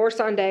Saturday or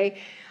Sunday,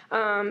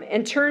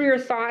 and turn your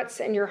thoughts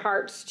and your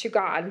hearts to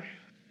God.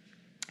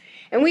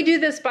 And we do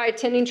this by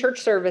attending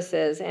church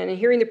services and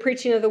hearing the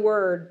preaching of the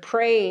word,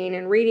 praying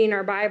and reading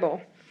our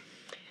Bible.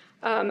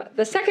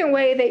 The second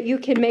way that you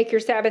can make your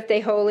Sabbath day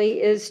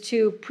holy is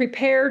to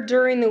prepare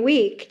during the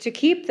week to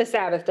keep the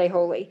Sabbath day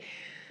holy.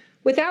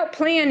 Without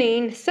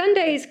planning,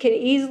 Sundays can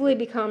easily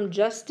become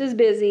just as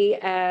busy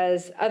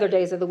as other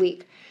days of the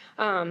week.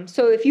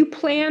 So if you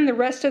plan the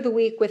rest of the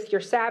week with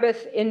your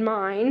Sabbath in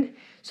mind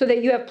so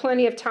that you have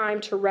plenty of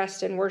time to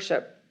rest and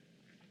worship.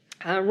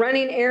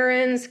 Running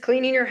errands,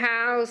 cleaning your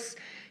house,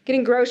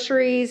 getting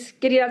groceries,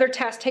 getting other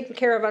tasks taken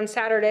care of on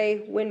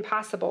Saturday when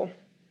possible.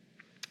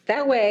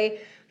 That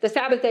way, the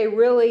Sabbath day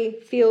really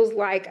feels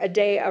like a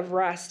day of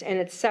rest, and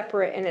it's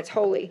separate and it's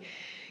holy.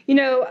 You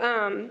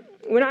know,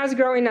 when I was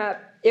growing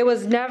up, it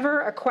was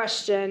never a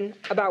question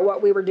about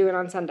what we were doing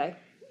on Sunday.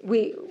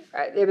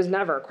 It was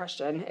never a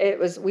question.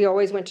 We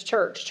always went to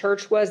church.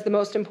 Church was the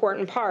most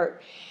important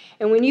part.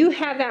 And when you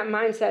have that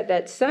mindset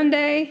that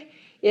Sunday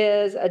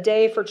is a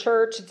day for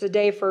church, it's a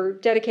day for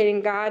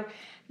dedicating God,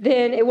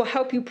 then it will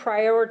help you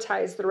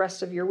prioritize the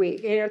rest of your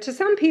week. You know, to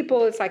some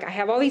people, it's like, I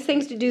have all these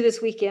things to do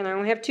this weekend. I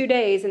only have 2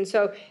 days. And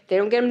so if they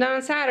don't get them done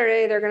on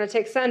Saturday, they're going to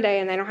take Sunday,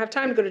 and they don't have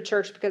time to go to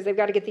church because they've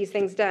got to get these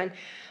things done.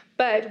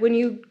 But when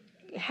you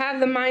have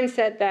the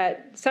mindset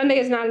that Sunday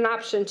is not an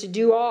option to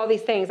do all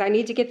these things, I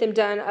need to get them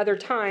done other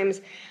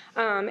times,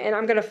 and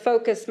I'm going to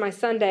focus my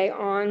Sunday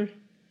on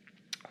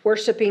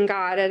worshiping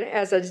God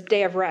as a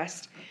day of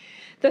rest.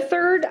 The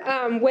third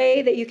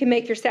way that you can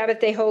make your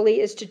Sabbath day holy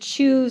is to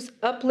choose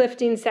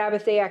uplifting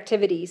Sabbath day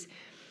activities.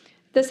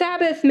 The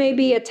Sabbath may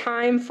be a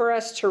time for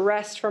us to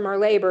rest from our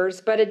labors,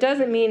 but it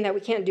doesn't mean that we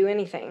can't do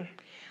anything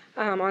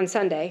on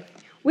Sunday.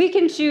 We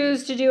can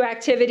choose to do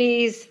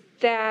activities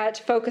that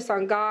focus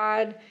on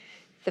God,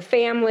 the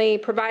family,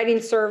 providing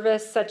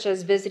service such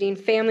as visiting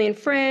family and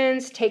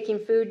friends, taking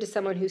food to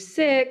someone who's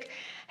sick,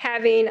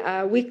 having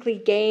a weekly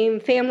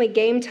family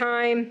game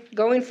time,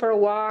 going for a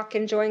walk,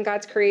 enjoying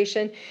God's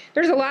creation.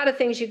 There's a lot of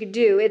things you could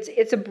do.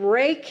 It's a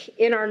break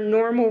in our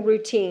normal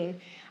routine.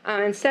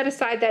 And set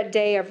aside that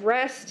day of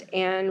rest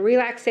and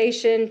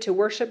relaxation to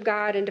worship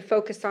God and to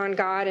focus on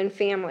God and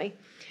family.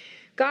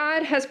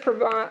 God has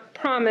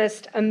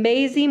promised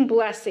amazing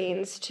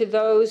blessings to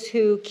those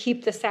who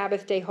keep the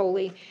Sabbath day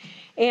holy.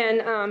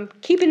 And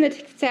keeping the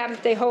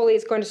Sabbath day holy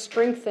is going to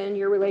strengthen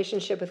your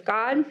relationship with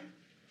God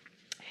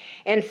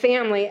and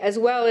family, as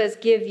well as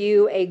give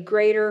you a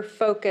greater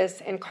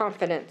focus and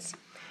confidence.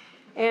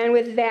 And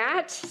with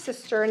that,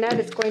 Sister Annette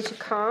is going to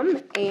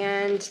come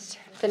and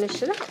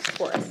finish it up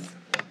for us.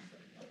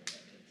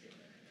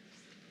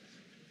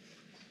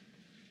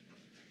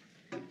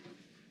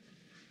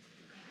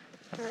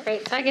 All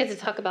right, so I get to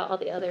talk about all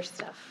the other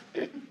stuff.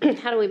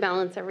 How do we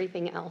balance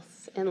everything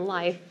else in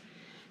life?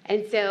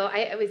 And so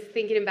I was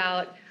thinking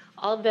about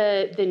all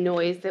the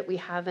noise that we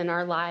have in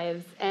our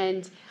lives,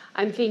 and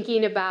I'm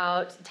thinking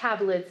about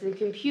tablets and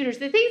computers,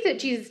 the things that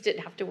Jesus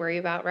didn't have to worry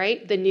about,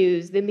 right? The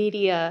news, the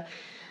media,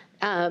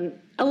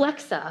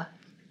 Alexa,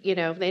 they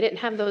didn't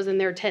have those in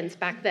their tents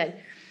back then.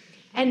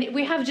 And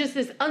we have just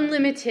this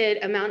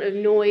unlimited amount of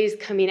noise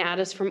coming at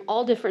us from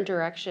all different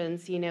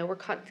directions. We're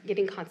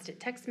getting constant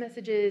text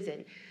messages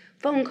and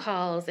phone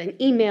calls and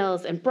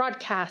emails and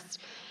broadcasts.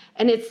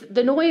 And it's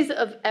the noise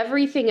of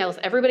everything else,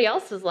 everybody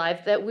else's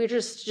life, that we're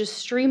just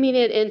streaming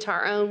it into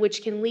our own,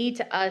 which can lead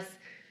to us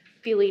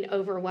feeling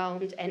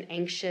overwhelmed and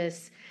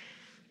anxious.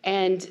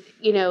 And,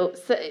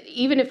 so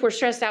even if we're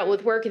stressed out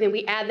with work and then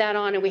we add that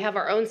on and we have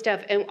our own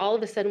stuff, and all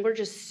of a sudden we're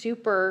just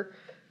super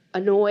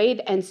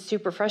annoyed and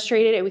super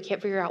frustrated and we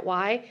can't figure out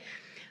why.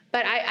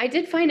 But I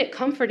did find it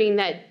comforting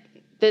that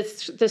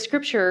the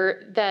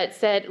scripture that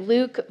said,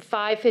 Luke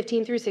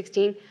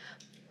 5:15-16,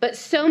 but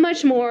so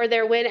much more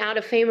there went out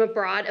a fame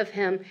abroad of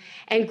him,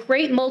 and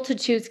great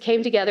multitudes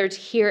came together to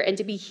hear and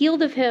to be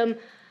healed of him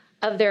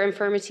of their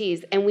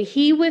infirmities. And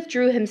he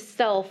withdrew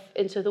himself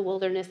into the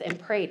wilderness and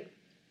prayed.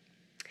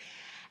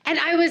 And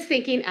I was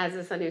thinking, as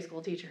a Sunday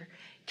school teacher,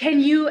 can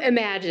you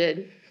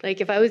imagine,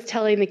 if I was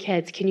telling the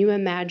kids, can you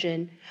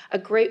imagine a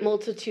great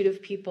multitude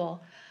of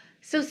people?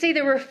 So say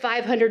there were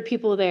 500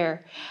 people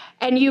there,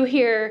 and you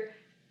hear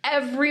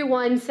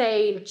everyone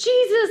saying,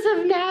 Jesus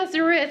of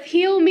Nazareth,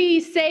 heal me,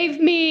 save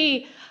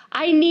me,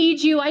 I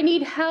need you, I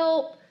need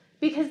help,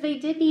 because they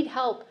did need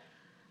help.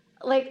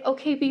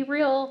 Okay, be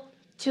real.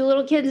 2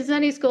 little kids in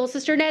Sunday school,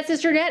 Sister Annette.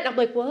 And I'm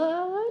like,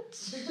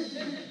 what?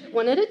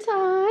 One at a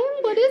time,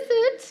 what is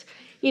it?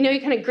 You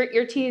kind of grit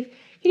your teeth.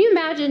 Can you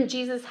imagine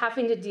Jesus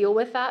having to deal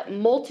with that?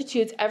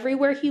 Multitudes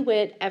everywhere he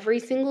went, every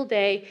single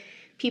day,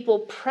 people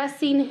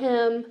pressing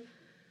him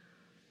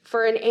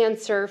for an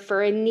answer,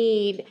 for a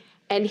need,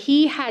 and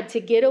he had to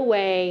get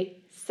away,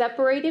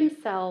 separate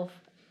himself,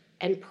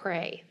 and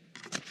pray.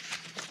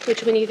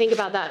 Which, when you think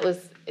about that,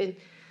 it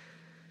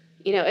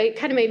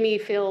kind of made me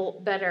feel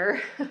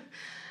better.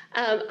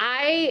 A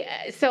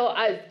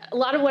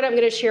lot of what I'm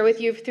going to share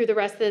with you through the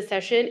rest of the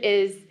session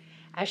is,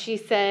 as she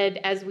said,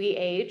 as we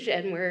age,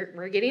 and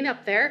we're getting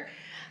up there,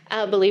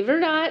 believe it or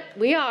not,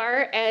 we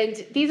are.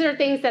 And these are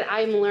things that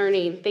I'm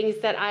learning, things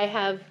that I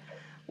have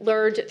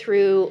learned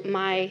through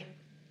my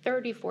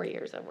 34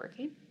 years of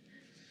working.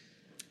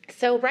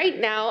 So right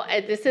now,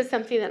 this is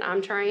something that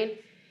I'm trying,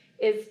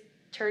 is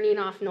turning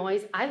off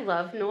noise. I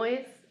love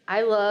noise.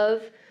 I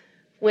love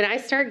when I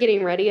start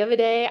getting ready of a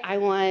day, I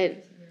want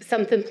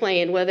something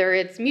playing, whether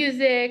it's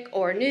music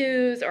or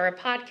news or a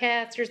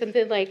podcast or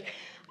something.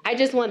 I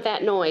just want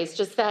that noise,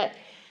 just that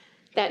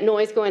that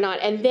noise going on.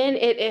 And then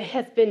it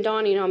has been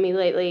dawning on me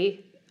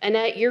lately,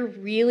 Annette, you're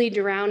really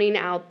drowning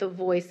out the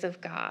voice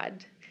of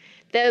God.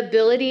 The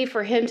ability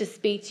for him to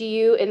speak to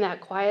you in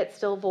that quiet,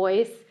 still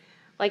voice,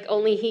 like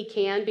only he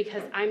can,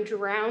 because I'm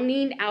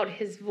drowning out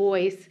his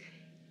voice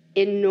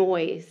in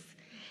noise.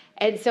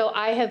 And so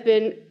I have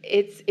been,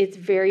 it's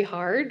very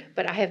hard,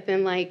 but I have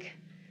been like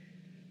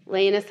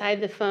laying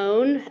aside the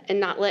phone and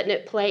not letting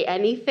it play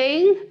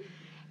anything.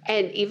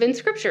 And even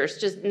scriptures,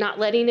 just not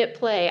letting it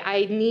play.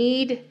 I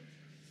need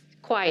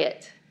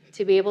quiet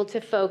to be able to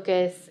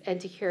focus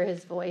and to hear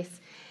his voice.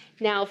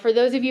 Now, for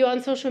those of you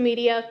on social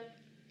media,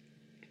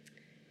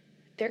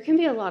 there can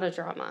be a lot of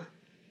drama.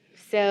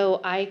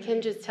 So I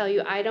can just tell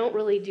you, I don't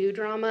really do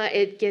drama.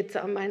 It gets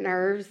on my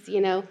nerves,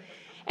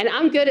 And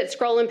I'm good at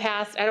scrolling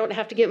past. I don't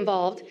have to get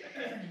involved.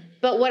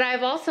 But what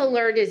I've also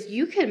learned is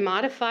you can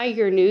modify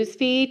your news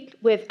feed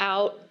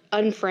without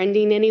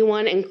unfriending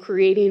anyone and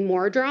creating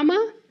more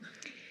drama.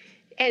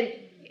 And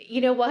you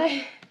know what?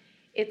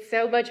 It's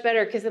so much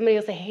better because somebody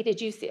will say, hey,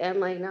 did you see? I'm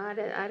like, no, I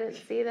didn't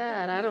see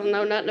that. I don't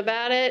know nothing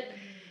about it,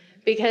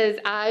 because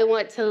I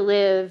want to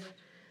live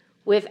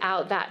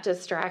without that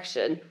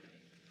distraction.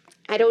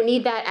 I don't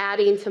need that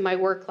adding to my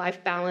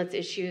work-life balance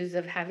issues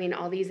of having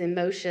all these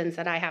emotions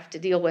that I have to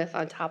deal with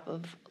on top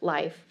of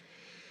life.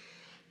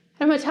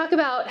 I'm going to talk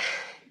about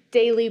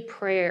daily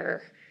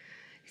prayer.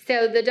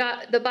 So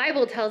the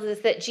Bible tells us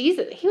that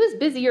Jesus, he was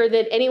busier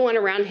than anyone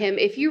around him.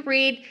 If you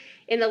read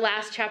in the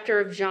last chapter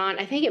of John,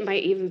 I think it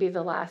might even be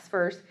the last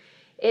verse,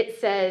 it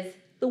says,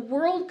 the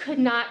world could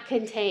not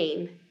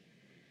contain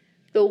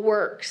the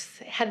works.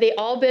 Had they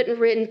all been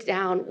written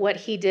down, what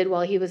he did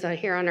while he was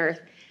here on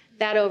earth,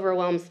 that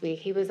overwhelms me.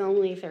 He was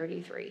only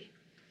 33.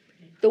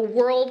 The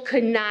world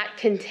could not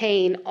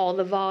contain all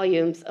the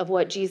volumes of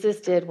what Jesus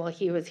did while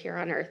he was here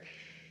on earth.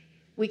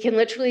 We can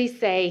literally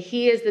say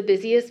he is the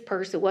busiest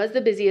person, was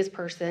the busiest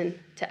person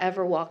to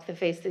ever walk the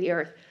face of the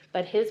earth.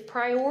 But his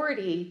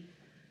priority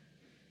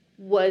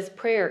was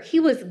prayer. He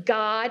was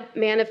God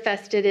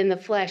manifested in the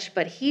flesh,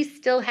 but he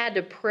still had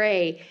to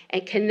pray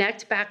and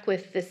connect back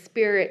with the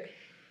Spirit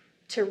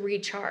to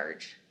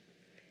recharge,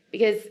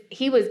 because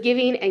he was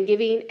giving and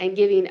giving and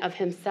giving of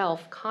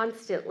himself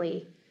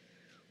constantly.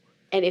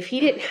 And if he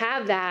didn't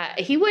have that,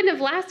 he wouldn't have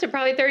lasted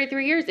probably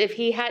 33 years if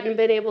he hadn't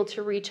been able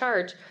to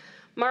recharge.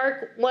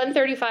 Mark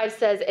 1:35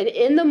 says, and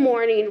in the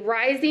morning,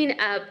 rising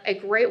up a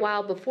great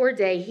while before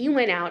day, he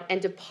went out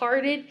and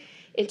departed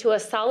into a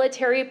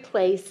solitary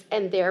place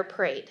and there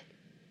prayed.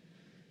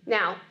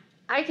 Now,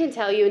 I can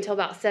tell you until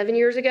about 7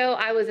 years ago,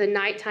 I was a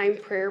nighttime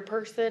prayer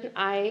person.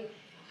 I'm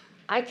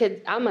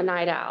a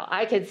night owl.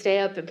 I could stay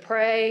up and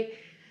pray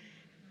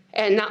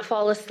and not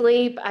fall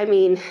asleep.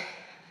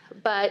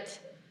 But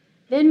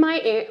then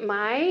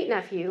my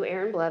nephew,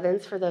 Aaron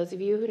Blevins, for those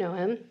of you who know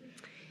him,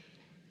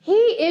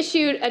 he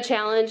issued a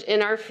challenge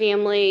in our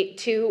family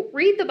to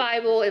read the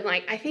Bible in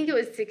I think it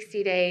was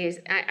 60 days.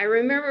 I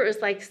remember it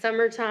was like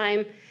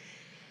summertime.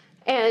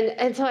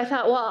 And so I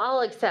thought, well,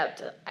 I'll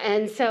accept.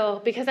 And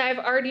so, because I've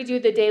already do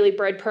the daily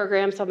bread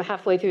program, so I'm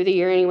halfway through the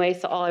year anyway,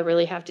 so all I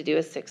really have to do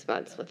is 6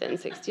 months within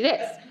 60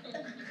 days.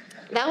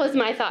 That was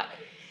my thought.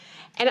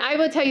 And I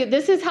will tell you,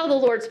 this is how the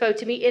Lord spoke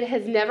to me. It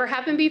has never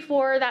happened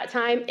before that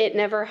time. It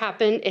never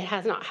happened. It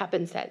has not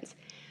happened since.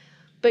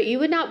 But you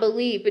would not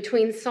believe,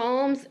 between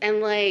Psalms and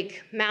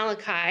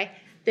Malachi,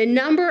 the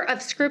number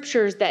of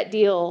scriptures that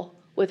deal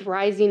with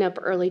rising up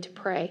early to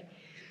pray.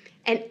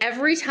 And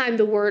every time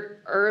the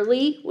word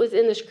early was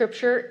in the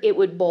scripture, it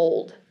would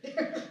bold.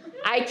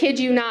 I kid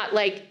you not,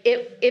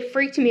 it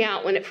freaked me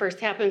out when it first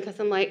happened, because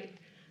I'm like,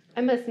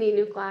 I must need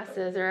new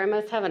glasses, or I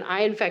must have an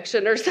eye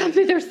infection or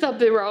something. There's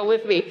something wrong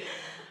with me.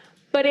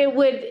 But it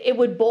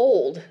would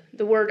bold.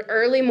 The word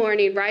early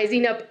morning,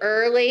 rising up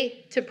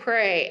early to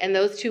pray, and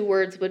those two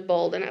words would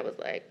bold. And I was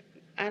like,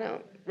 I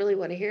don't really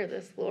want to hear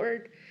this,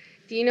 Lord.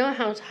 Do you know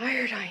how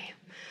tired I am?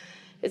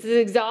 This is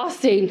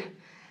exhausting.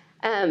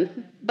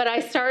 But I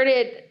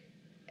started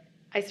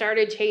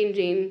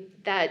changing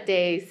that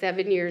day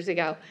 7 years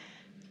ago.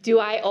 Do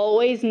I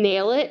always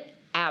nail it?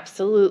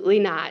 Absolutely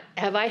not.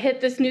 Have I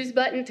hit the snooze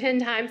button 10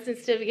 times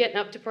instead of getting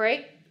up to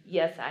pray?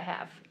 Yes, I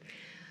have.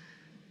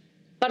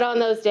 But on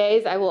those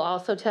days, I will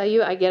also tell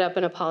you, I get up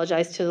and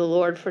apologize to the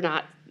Lord for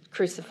not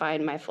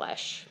crucifying my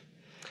flesh.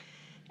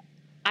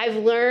 I've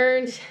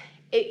learned,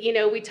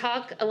 we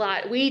talk a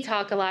lot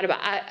about,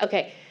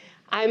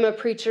 I'm a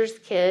preacher's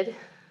kid.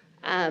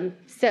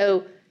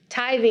 So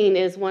tithing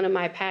is one of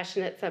my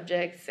passionate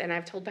subjects, and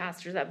I've told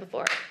pastors that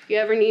before. If you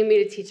ever need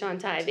me to teach on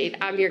tithing,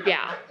 I'm your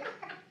gal.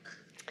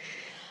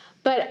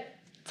 But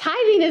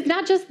tithing is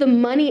not just the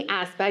money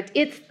aspect,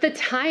 it's the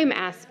time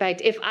aspect.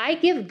 If I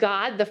give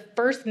God the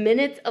first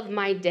minutes of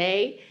my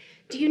day,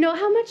 do you know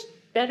how much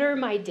better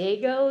my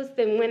day goes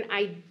than when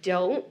I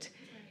don't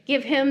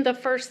give him the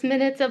first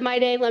minutes of my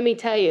day? Let me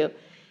tell you,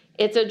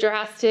 it's a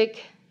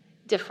drastic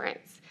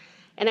difference.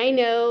 And I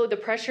know the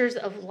pressures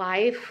of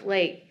life,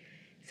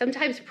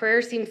 sometimes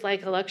prayer seems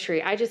like a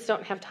luxury. I just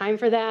don't have time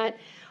for that.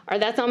 Or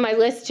that's on my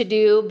list to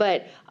do,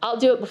 but I'll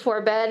do it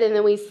before bed, and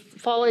then we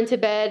fall into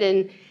bed,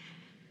 and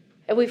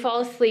if we fall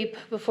asleep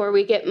before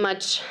we get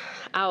much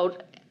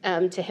out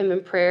to him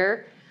in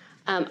prayer.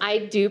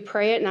 I do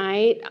pray at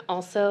night,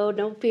 also,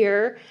 no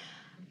fear.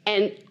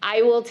 And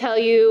I will tell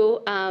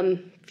you,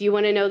 if you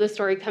want to know the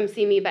story, come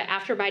see me. But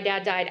after my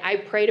dad died, I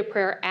prayed a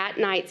prayer at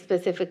night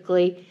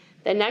specifically.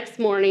 The next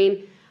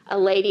morning, a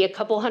lady a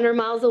couple hundred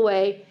miles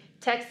away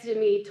texted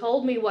me,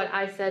 told me what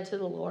I said to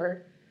the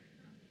Lord,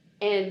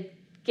 and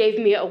gave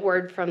me a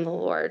word from the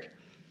Lord.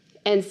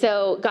 And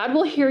so God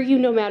will hear you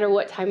no matter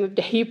what time of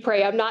day you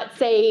pray. I'm not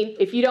saying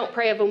if you don't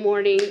pray of a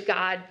morning,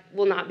 God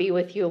will not be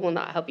with you and will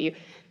not help you.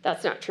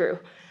 That's not true.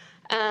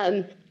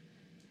 I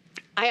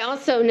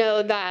also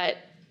know that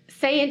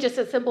saying just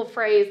a simple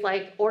phrase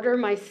like, order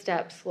my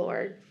steps,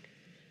 Lord.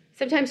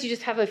 Sometimes you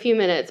just have a few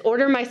minutes.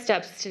 Order my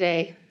steps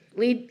today.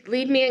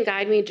 Lead me and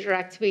guide me,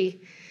 direct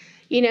me.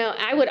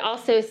 I would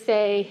also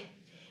say,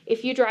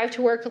 if you drive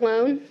to work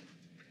alone,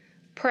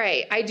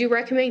 pray. I do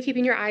recommend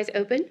keeping your eyes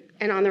open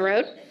and on the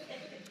road.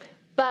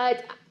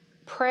 But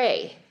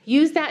pray.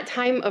 Use that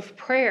time of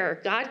prayer.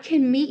 God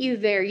can meet you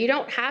there. You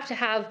don't have to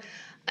have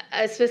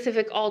a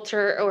specific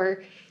altar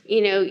or,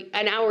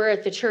 an hour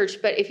at the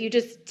church. But if you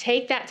just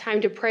take that time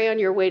to pray on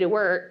your way to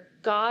work,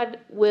 God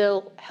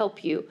will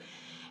help you.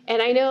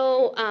 And I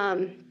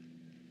know,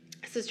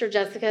 Sister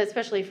Jessica,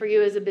 especially for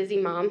you as a busy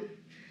mom,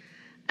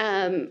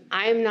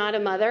 I'm not a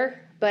mother,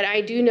 but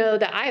I do know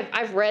that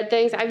I've read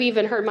things. I've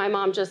even heard my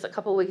mom just a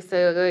couple weeks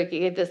ago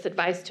give this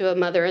advice to a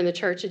mother in the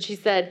church, and she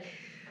said,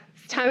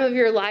 this time of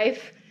your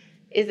life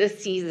is a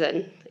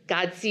season.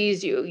 God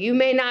sees you. You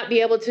may not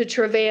be able to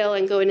travail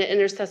and go into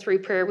intercessory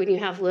prayer when you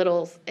have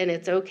littles, and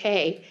it's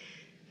okay.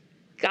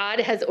 God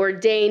has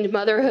ordained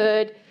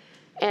motherhood,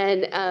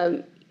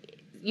 and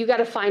you got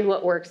to find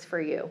what works for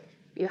you.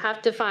 You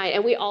have to find,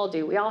 and we all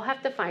do, we all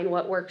have to find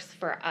what works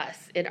for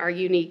us in our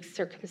unique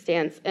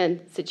circumstance and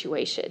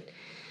situation.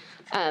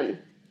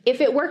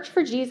 If it worked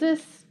for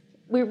Jesus,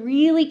 we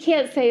really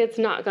can't say it's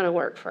not going to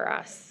work for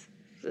us.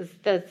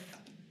 You're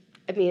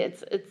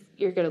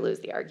going to lose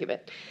the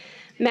argument.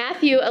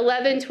 Matthew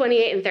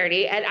 11:28 and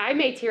 30, and I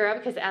may tear up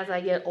because as I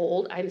get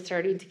old, I'm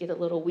starting to get a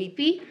little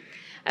weepy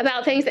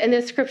about things, and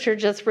this scripture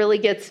just really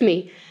gets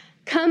me.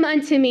 Come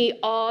unto me,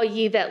 all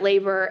ye that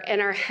labor and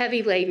are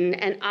heavy laden,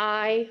 and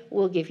I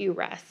will give you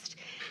rest.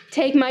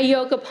 Take my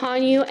yoke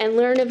upon you and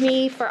learn of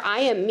me, for I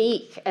am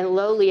meek and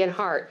lowly in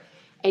heart,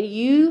 and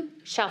you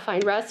shall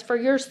find rest for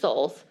your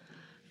souls.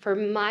 For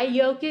my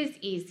yoke is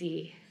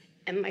easy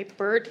and my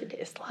burden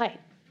is light.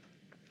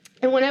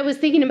 And when I was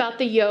thinking about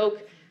the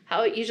yoke,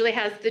 how it usually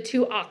has the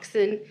two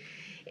oxen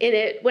in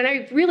it, when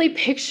I really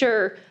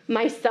picture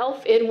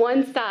myself in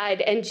one side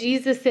and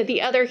Jesus in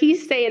the other,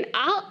 he's saying,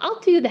 I'll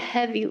do the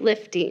heavy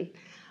lifting.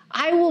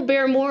 I will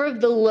bear more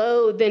of the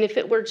load than if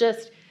it were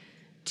just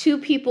two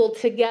people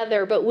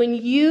together. But when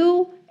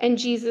you and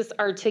Jesus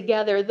are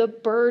together, the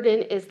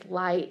burden is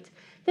light.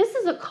 This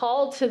is a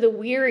call to the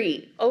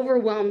weary,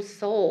 overwhelmed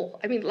soul.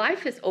 I mean,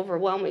 life is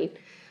overwhelming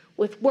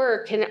with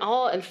work and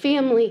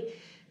family.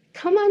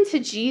 Come on to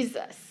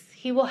Jesus.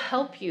 He will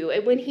help you.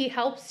 And when he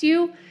helps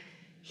you,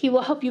 he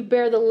will help you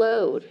bear the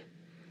load.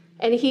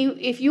 And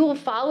if you will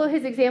follow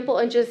his example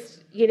and just,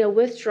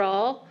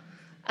 withdraw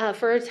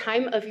for a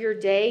time of your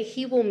day,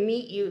 he will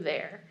meet you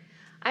there.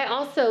 I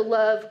also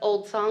love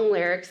old song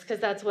lyrics because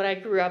that's what I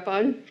grew up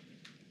on.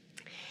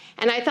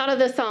 And I thought of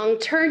the song,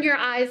 turn your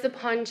eyes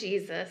upon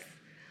Jesus.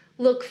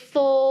 Look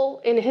full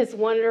in his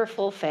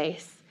wonderful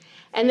face.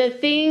 And the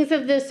things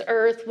of this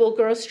earth will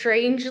grow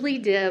strangely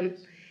dim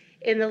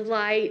in the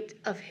light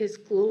of his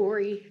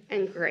glory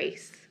and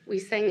grace. We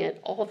sang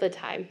it all the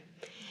time.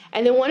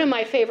 And then one of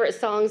my favorite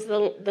songs,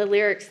 the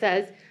lyric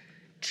says,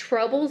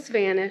 troubles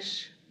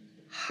vanish,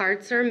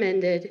 hearts are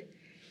mended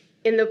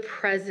in the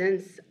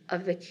presence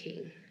of the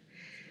King.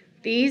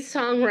 These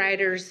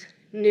songwriters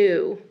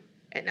knew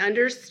and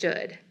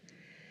understood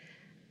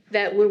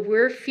that when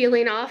we're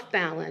feeling off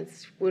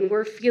balance, when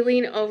we're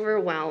feeling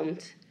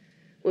overwhelmed,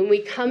 when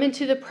we come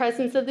into the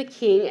presence of the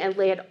King and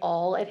lay it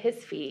all at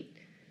his feet,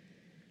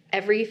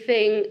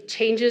 everything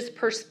changes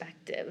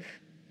perspective.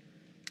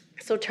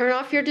 So turn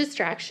off your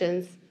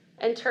distractions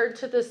and turn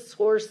to the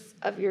source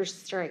of your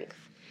strength,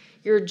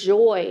 your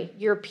joy,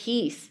 your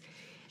peace.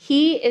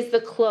 He's as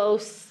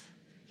close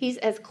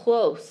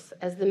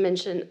as the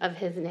mention of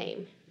his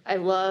name. I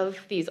love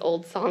these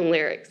old song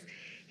lyrics.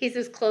 He's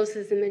as close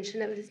as the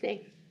mention of his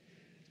name.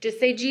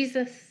 Just say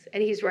Jesus,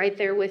 and he's right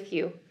there with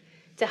you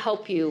to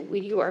help you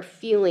when you are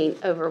feeling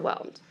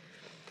overwhelmed.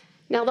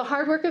 Now, the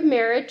hard work of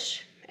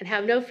marriage, and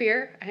have no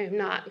fear, I am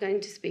not going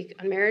to speak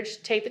on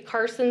marriage. Take the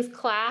Carson's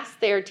class.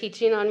 They are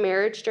teaching on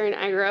marriage during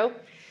iGrow.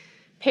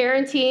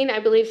 Parenting, I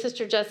believe,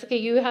 Sister Jessica,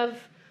 you have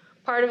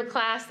part of a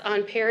class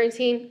on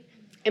parenting.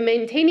 And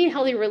maintaining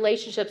healthy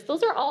relationships,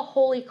 those are all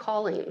holy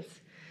callings.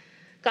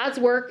 God's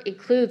work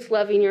includes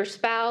loving your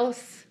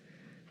spouse,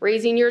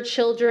 raising your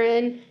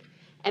children,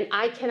 and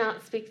I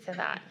cannot speak to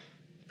that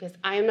because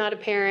I am not a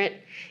parent.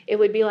 It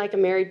would be like a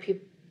married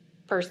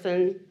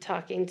person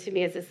talking to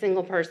me as a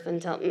single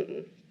person,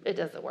 it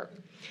doesn't work.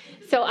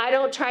 So I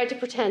don't try to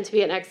pretend to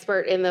be an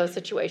expert in those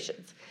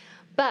situations.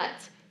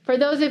 But for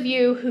those of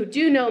you who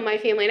do know my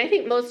family, and I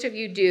think most of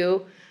you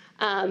do,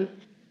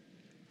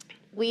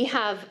 we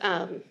have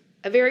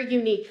a very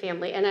unique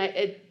family. And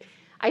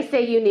I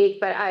say unique,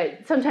 but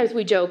sometimes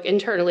we joke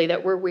internally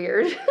that we're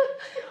weird.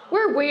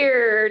 We're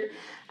weird.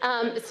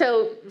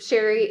 So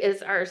Sherry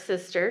is our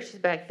sister. She's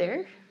back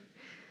there.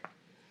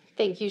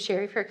 Thank you,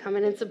 Sherry, for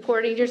coming and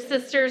supporting your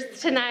sisters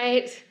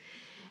tonight.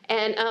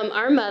 And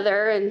our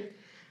mother,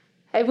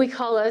 and we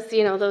call us,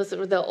 those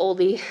are the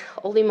oldie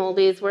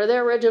moldies. We're the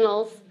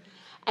originals.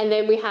 And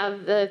then we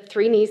have the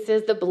three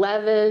nieces, the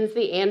Blevins,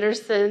 the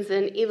Andersons,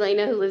 and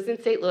Elena, who lives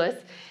in St.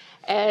 Louis.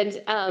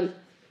 And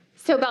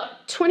so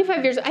about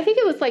 25 years, I think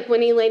it was like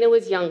when Elena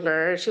was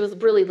younger, she was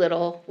really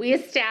little, we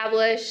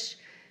established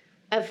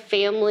a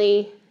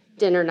family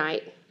dinner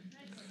night.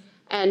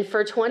 And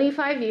for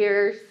 25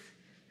 years,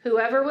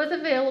 whoever was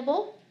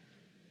available,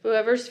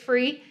 whoever's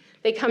free,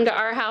 they come to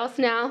our house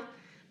now.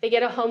 They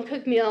get a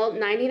home-cooked meal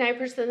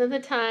 99% of the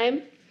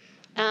time.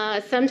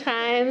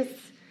 Sometimes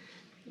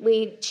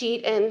we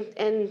cheat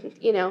and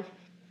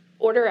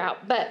order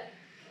out. But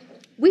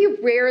we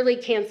rarely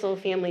cancel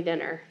family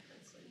dinner.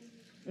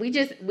 We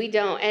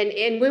don't.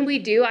 And when we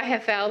do, I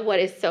have found what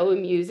is so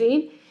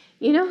amusing.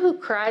 You know who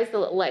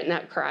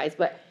not cries,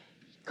 but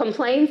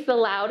complains the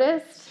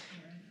loudest?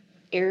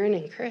 Aaron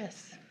and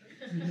Chris.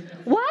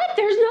 What?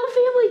 There's no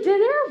family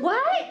dinner?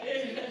 What?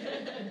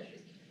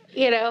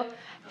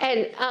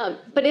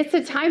 But it's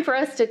a time for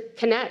us to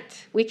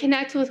connect. We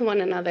connect with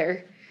one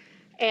another.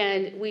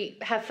 And we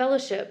have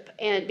fellowship,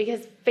 and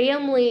because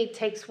family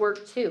takes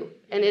work too,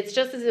 and it's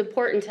just as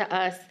important to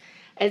us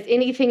as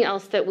anything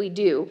else that we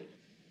do.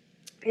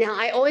 Now,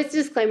 I always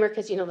disclaimer,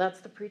 because that's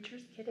the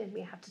preacher's kid in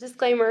me. I have to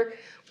disclaimer,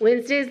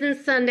 Wednesdays and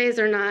Sundays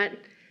are not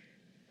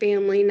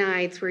family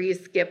nights where you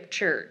skip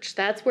church.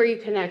 That's where you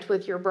connect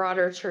with your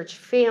broader church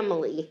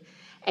family,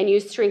 and you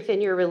strengthen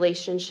your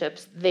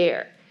relationships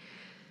there.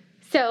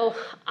 So,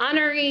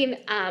 honoring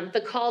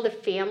the call to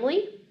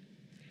family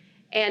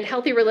and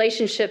healthy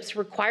relationships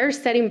requires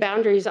setting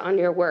boundaries on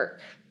your work.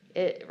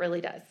 It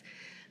really does.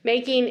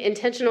 Making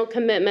intentional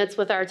commitments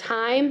with our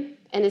time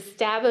and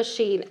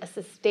establishing a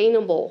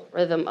sustainable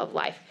rhythm of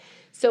life.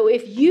 So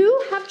if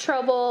you have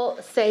trouble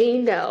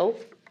saying no,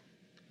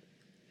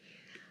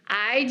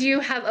 I do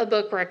have a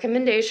book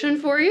recommendation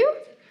for you.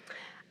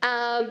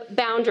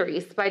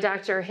 Boundaries by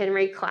Dr.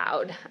 Henry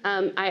Cloud.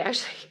 I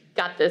actually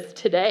got this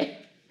today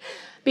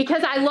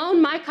because I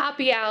loaned my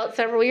copy out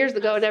several years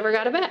ago and never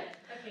got it back.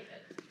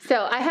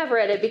 So I have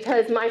read it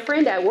because my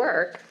friend at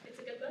work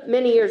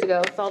many years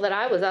ago saw that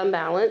I was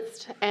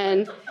unbalanced,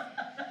 and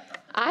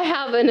I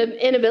have an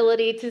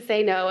inability to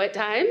say no at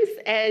times.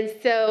 And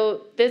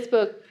so this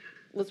book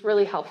was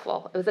really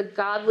helpful. It was a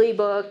godly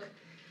book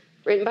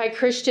written by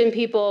Christian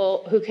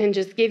people who can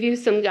just give you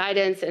some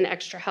guidance and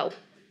extra help.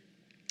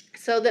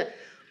 So the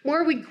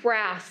more we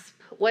grasp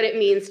what it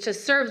means to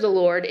serve the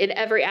Lord in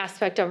every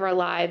aspect of our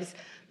lives,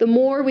 the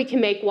more we can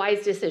make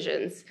wise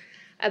decisions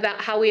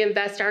about how we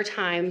invest our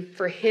time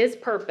for His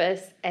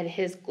purpose and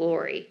His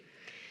glory.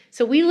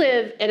 So we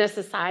live in a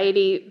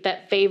society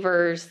that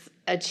favors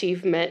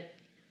achievement.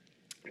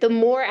 The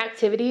more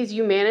activities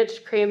you manage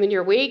to cram in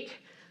your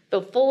week,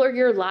 the fuller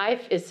your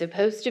life is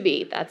supposed to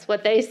be. That's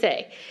what they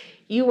say.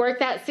 You work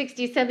that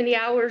 60, 70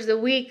 hours a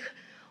week,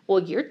 well,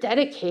 you're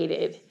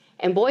dedicated.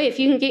 And boy, if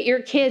you can get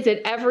your kids at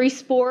every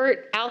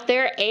sport out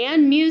there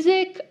and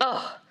music,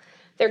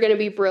 they're going to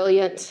be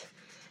brilliant.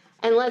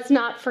 And let's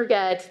not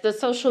forget the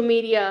social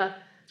media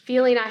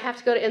feeling I have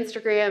to go to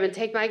Instagram and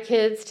take my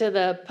kids to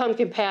the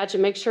pumpkin patch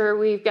and make sure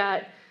we've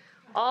got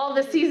all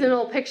the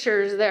seasonal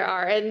pictures there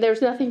are. And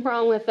there's nothing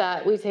wrong with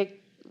that.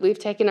 We've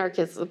taken our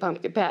kids to the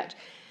pumpkin patch.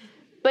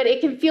 But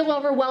it can feel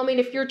overwhelming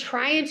if you're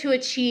trying to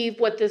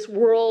achieve what this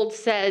world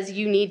says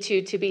you need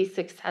to be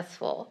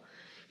successful.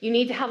 You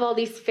need to have all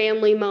these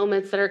family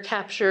moments that are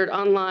captured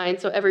online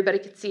so everybody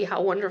can see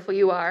how wonderful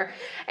you are.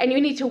 And you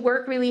need to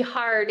work really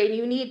hard, and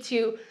you need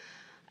to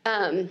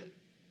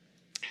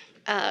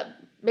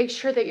make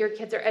sure that your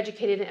kids are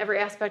educated in every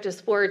aspect of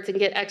sports and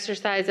get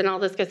exercise and all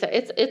this good stuff.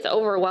 It's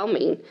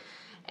overwhelming.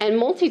 And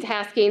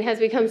multitasking has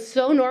become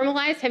so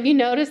normalized. Have you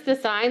noticed the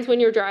signs when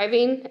you're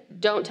driving?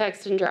 Don't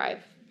text and drive.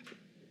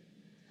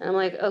 And I'm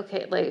like,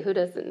 okay, like, who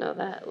doesn't know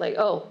that? Like,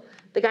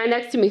 the guy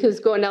next to me who's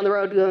going down the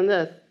road doing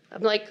this.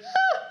 I'm like,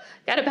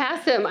 gotta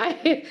pass him.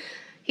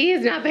 He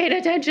is not paying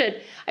attention.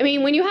 I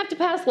mean, when you have to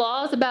pass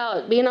laws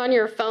about being on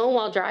your phone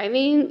while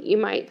driving,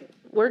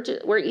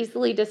 we're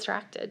easily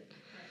distracted.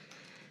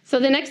 So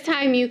the next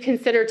time you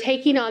consider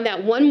taking on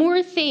that one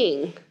more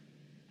thing,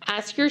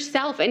 ask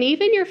yourself, and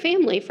even your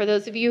family, for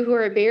those of you who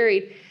are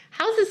married,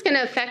 how's this going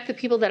to affect the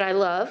people that I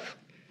love?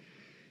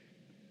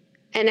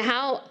 And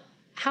how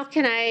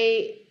can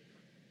I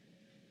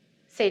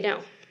say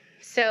no?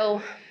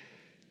 So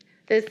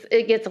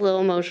it gets a little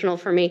emotional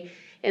for me.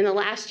 In the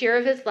last year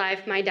of his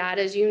life, my dad,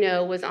 as you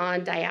know, was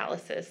on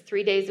dialysis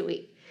 3 days a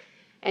week.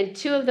 And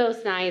 2 of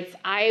those nights,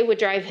 I would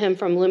drive him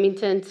from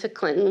Bloomington to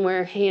Clinton,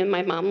 where he and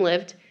my mom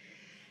lived.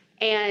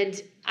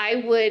 And I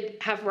would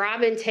have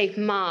Robin take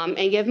mom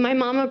and give my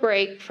mom a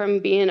break from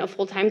being a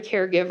full-time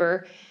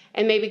caregiver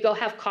and maybe go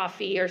have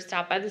coffee or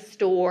stop by the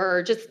store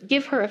or just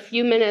give her a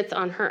few minutes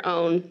on her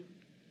own.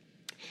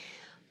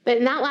 But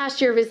in that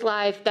last year of his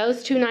life,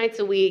 those 2 nights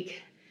a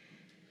week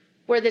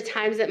were the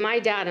times that my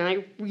dad and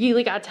I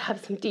really got to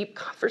have some deep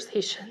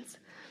conversations.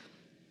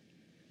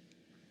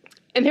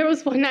 And there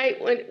was one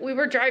night when we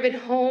were driving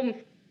home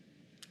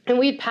and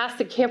we'd passed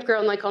the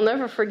campground, like I'll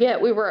never forget.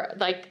 We were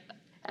like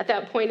at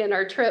that point in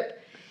our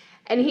trip.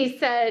 And he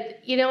said,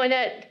 you know,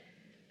 Annette,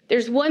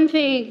 there's one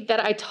thing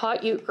that I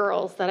taught you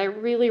girls that I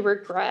really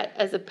regret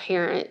as a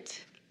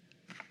parent.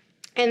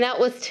 And that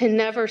was to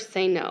never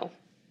say no.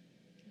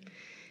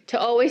 To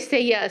always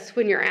say yes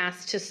when you're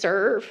asked to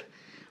serve,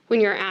 when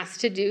you're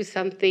asked to do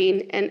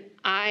something. And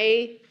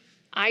I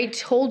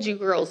told you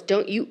girls,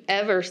 don't you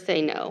ever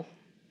say no.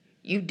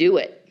 You do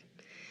it.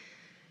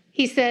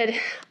 He said,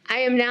 I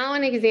am now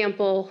an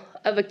example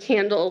of a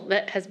candle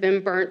that has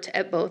been burnt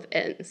at both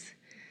ends.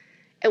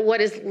 And what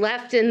is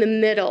left in the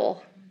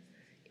middle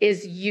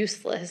is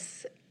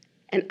useless.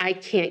 And I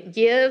can't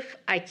give,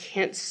 I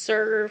can't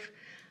serve,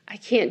 I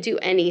can't do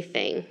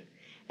anything.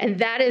 And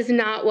that is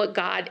not what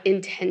God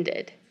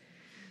intended.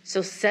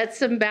 So set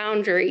some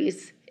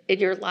boundaries in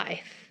your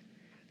life.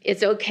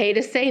 It's okay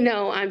to say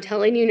no. I'm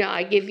telling you now,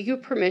 I give you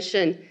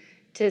permission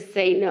to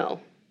say no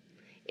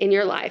in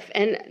your life.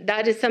 And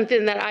that is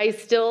something that I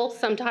still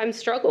sometimes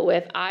struggle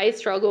with. I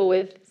struggle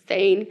with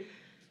saying,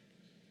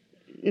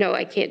 no,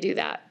 I can't do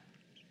that.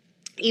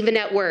 Even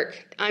at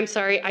work, I'm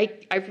sorry,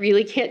 I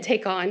really can't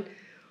take on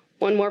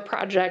one more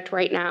project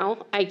right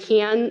now. I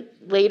can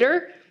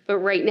later, but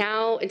right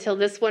now, until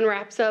this one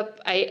wraps up,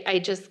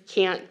 I just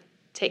can't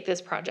take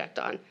this project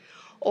on.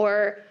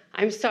 Or,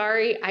 I'm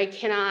sorry, I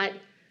cannot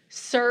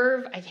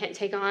serve, I can't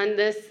take on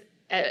this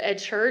at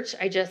church,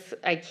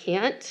 I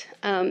can't.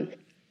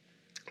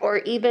 Or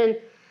even,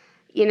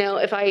 you know,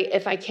 if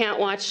I can't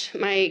watch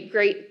my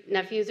great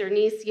nephews or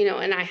niece, you know,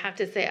 and I have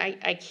to say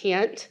I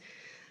can't,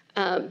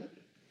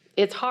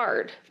 it's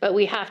hard, but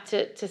we have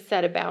to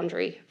set a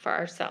boundary for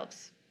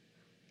ourselves.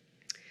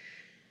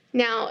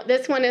 Now,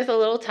 this one is a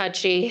little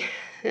touchy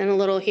and a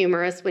little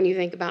humorous when you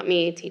think about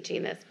me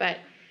teaching this, but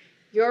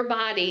your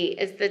body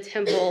is the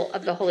temple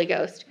of the Holy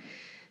Ghost.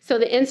 So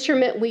the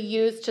instrument we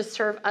use to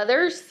serve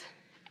others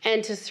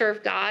and to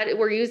serve God,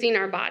 we're using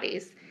our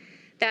bodies.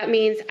 That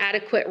means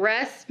adequate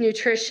rest,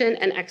 nutrition,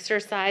 and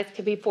exercise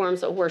can be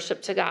forms of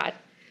worship to God.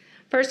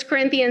 1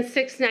 Corinthians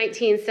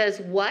 6:19 says,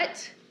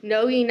 what?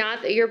 Know ye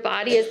not that your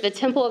body is the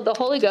temple of the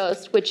Holy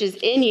Ghost, which is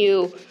in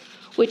you,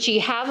 which ye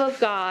have of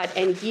God,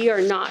 and ye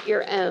are not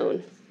your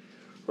own.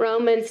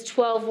 Romans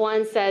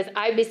 12:1 says,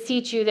 I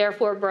beseech you,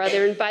 therefore,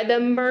 brethren, by the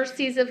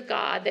mercies of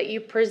God, that you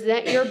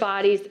present your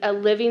bodies a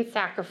living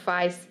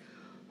sacrifice,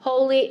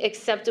 holy,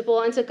 acceptable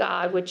unto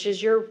God, which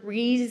is your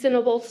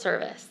reasonable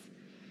service.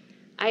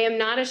 I am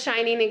not a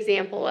shining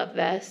example of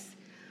this,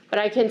 but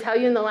I can tell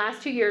you in the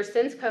last 2 years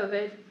since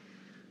COVID,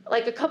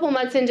 like a couple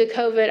months into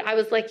COVID, I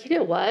was like, you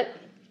know what?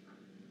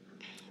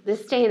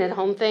 This staying at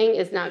home thing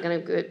is not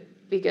going to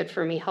be good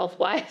for me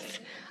health-wise.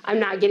 I'm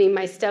not getting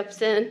my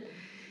steps in.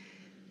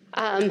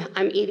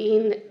 I'm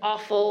eating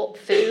awful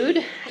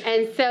food.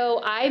 And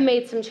so I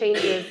made some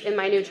changes in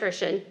my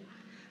nutrition,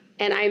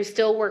 and I'm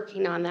still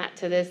working on that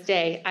to this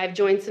day. I've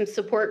joined some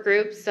support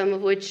groups, some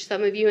of which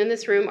some of you in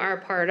this room are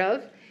a part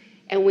of,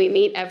 and we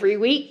meet every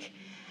week.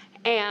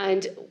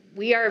 And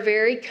we are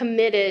very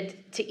committed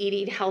to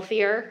eating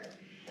healthier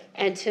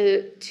and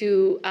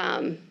to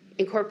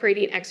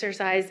incorporating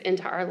exercise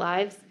into our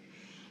lives.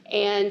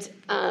 And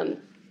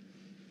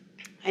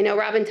I know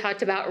Robin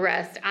talked about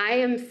rest. I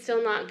am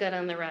still not good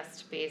on the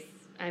rest piece.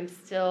 I'm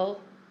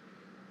still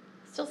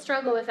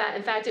struggle with that.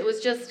 In fact, it was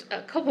just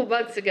a couple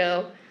months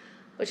ago,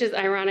 which is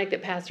ironic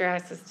that Pastor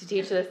asked us to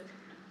teach this.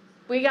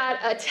 We got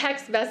a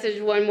text message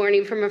one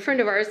morning from a friend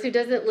of ours who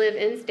doesn't live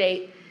in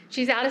state.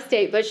 She's out of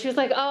state, but she was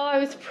like, oh, I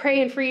was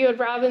praying for you and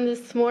Robin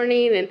this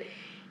morning, and,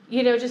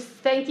 you know, just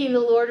thanking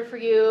the Lord for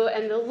you.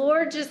 And the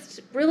Lord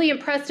just really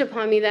impressed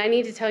upon me that I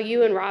need to tell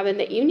you and Robin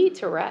that you need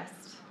to rest.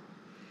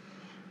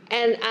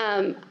 And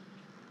I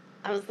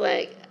was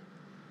like,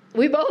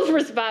 we both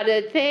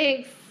responded,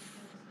 thanks.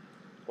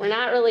 We're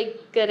not really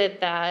good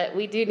at that.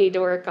 We do need to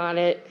work on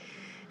it.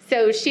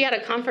 So she had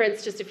a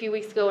conference just a few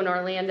weeks ago in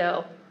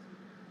Orlando.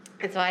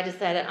 And so I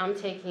decided I'm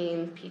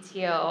taking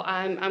PTO.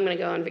 I'm going to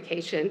go on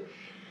vacation.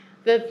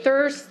 The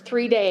first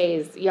 3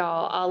 days,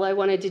 y'all, all I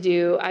wanted to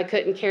do, I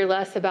couldn't care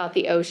less about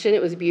the ocean.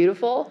 It was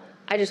beautiful.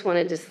 I just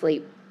wanted to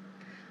sleep.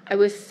 I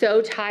was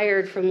so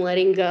tired from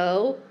letting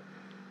go.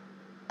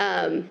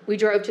 We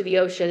drove to the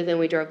ocean, and then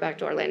we drove back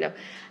to Orlando.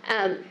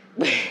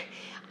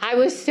 I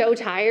was so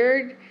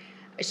tired.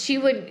 She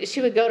would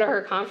go to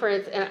her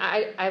conference, and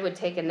I would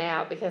take a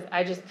nap because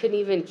I just couldn't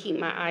even keep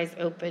my eyes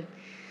open.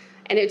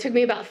 And it took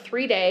me about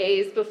 3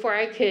 days before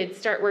I could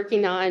start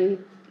working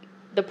on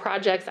the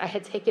projects I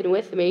had taken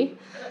with me,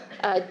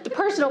 the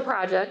personal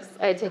projects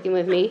I had taken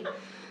with me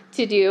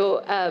to do.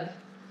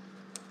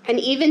 And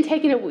even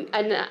taking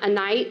a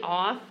night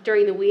off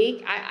during the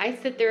week, I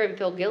sit there and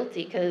feel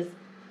guilty because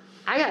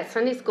I got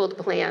Sunday school to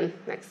plan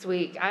next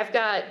week. I've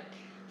got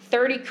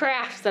 30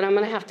 crafts that I'm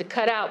going to have to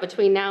cut out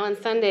between now and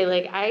Sunday.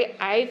 Like,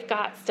 I've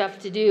got stuff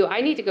to do.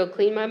 I need to go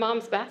clean my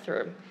mom's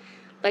bathroom.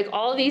 Like,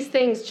 all these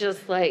things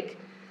just like,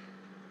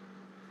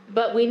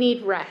 but we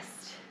need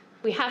rest.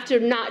 We have to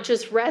not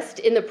just rest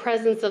in the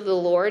presence of the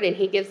Lord, and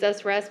he gives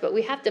us rest, but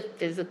we have to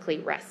physically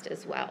rest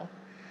as well.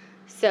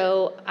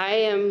 So I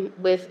am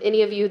with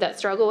any of you that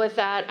struggle with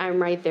that,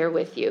 I'm right there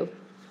with you.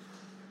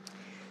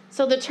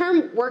 So the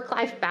term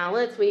work-life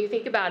balance, when you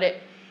think about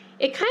it,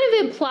 it kind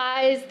of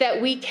implies that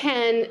we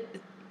can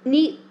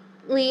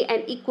neatly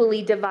and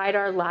equally divide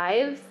our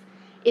lives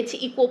into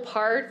equal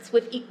parts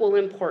with equal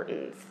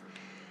importance.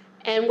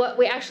 And what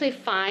we actually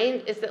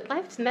find is that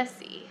life's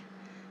messy,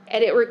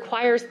 and it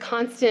requires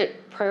constant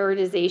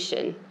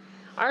prioritization.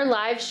 Our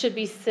lives should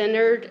be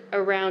centered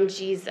around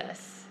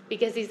Jesus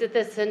because he's at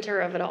the center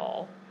of it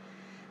all.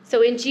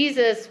 So in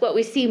Jesus, what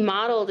we see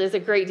modeled is a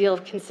great deal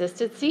of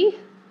consistency.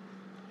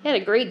 He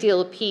had a great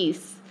deal of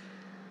peace,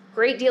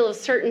 great deal of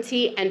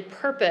certainty and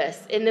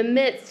purpose in the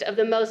midst of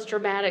the most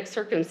dramatic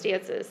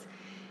circumstances.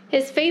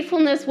 His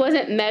faithfulness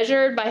wasn't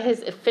measured by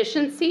his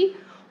efficiency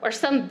or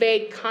some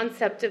vague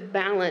concept of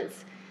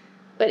balance,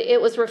 but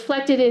it was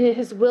reflected in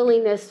his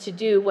willingness to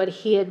do what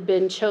he had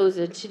been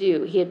chosen to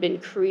do, he had been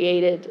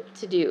created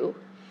to do.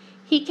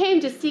 He came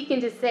to seek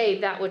and to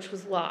save that which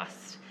was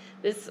lost.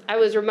 I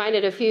was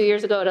reminded a few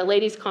years ago at a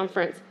ladies'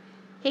 conference,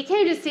 he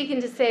came to seek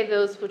and to save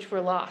those which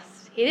were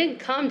lost. He didn't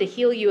come to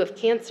heal you of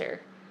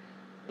cancer,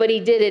 but he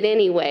did it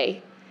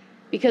anyway,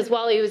 because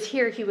while he was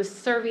here, he was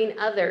serving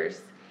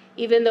others,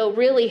 even though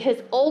really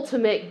his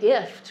ultimate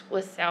gift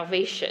was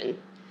salvation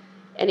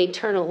and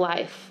eternal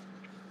life.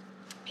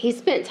 He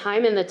spent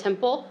time in the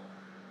temple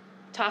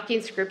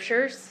talking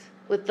scriptures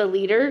with the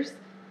leaders.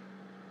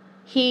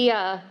 He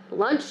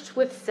lunched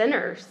with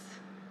sinners.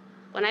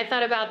 When I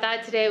thought about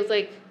that today, I was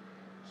like,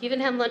 he even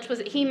had lunch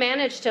with, he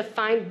managed to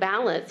find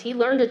balance. He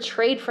learned to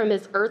trade from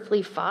his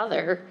earthly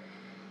father.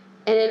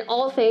 And in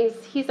all things,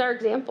 he's our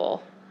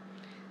example.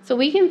 So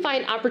we can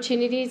find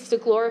opportunities to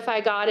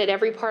glorify God at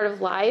every part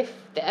of life,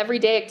 the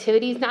everyday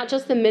activities, not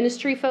just the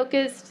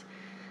ministry-focused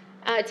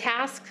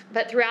tasks,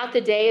 but throughout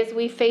the day as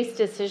we face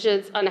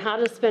decisions on how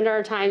to spend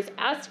our times.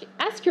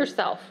 Ask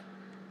yourself,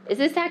 is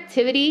this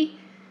activity,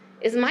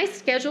 is my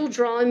schedule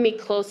drawing me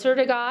closer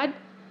to God?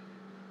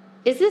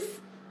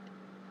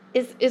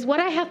 Is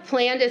what I have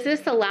planned, is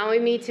this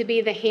allowing me to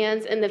be the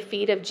hands and the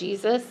feet of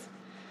Jesus?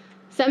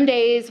 Some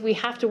days we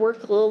have to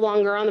work a little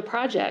longer on the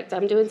project.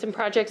 I'm doing some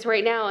projects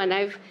right now, and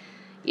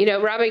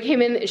Robin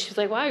came in, she was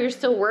like, wow, you're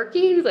still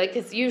working? Like,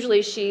 because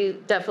usually she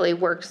definitely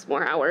works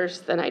more hours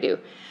than I do.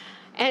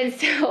 And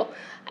so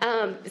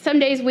some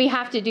days we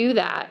have to do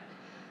that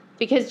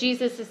because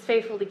Jesus is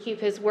faithful to keep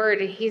his word,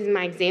 and he's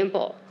my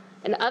example.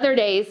 And other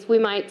days we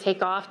might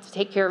take off to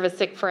take care of a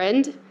sick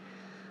friend,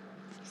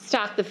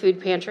 stock the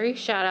food pantry.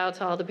 Shout out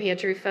to all the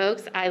pantry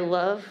folks. I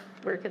love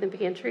working in the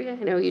pantry. I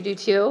know you do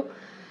too.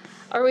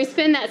 Or we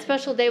spend that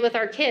special day with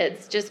our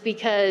kids just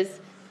because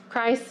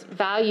Christ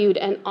valued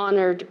and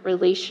honored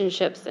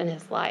relationships in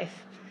his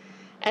life.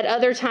 At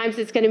other times,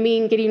 it's going to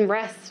mean getting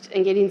rest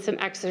and getting some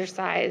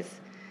exercise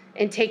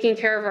and taking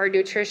care of our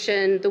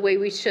nutrition the way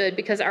we should,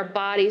 because our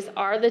bodies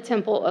are the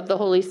temple of the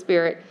Holy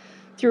Spirit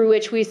through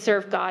which we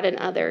serve God and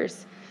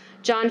others.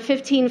 John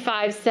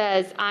 15:5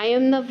 says, I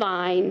am the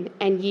vine,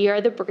 and ye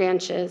are the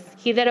branches.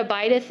 He that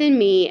abideth in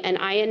me, and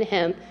I in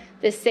him,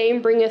 the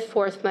same bringeth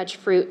forth much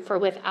fruit, for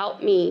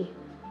without me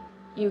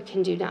you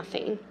can do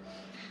nothing.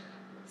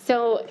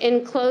 So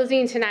in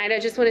closing tonight, I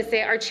just want to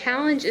say our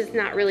challenge is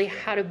not really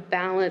how to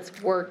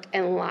balance work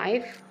and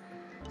life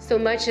so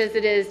much as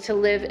it is to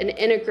live an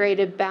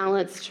integrated,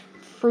 balanced,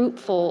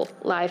 fruitful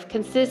life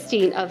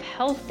consisting of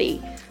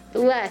healthy,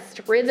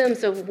 blessed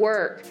rhythms of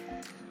work,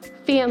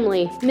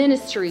 family,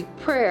 ministry,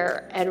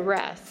 prayer, and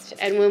rest.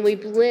 And when we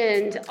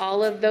blend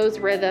all of those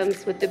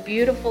rhythms with the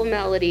beautiful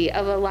melody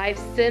of a life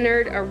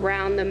centered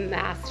around the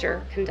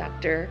master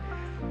conductor,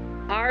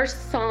 our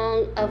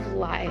song of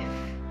life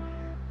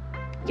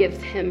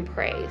gives him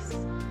praise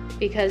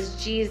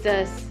because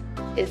Jesus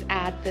is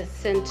at the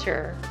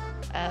center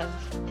of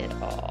it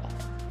all.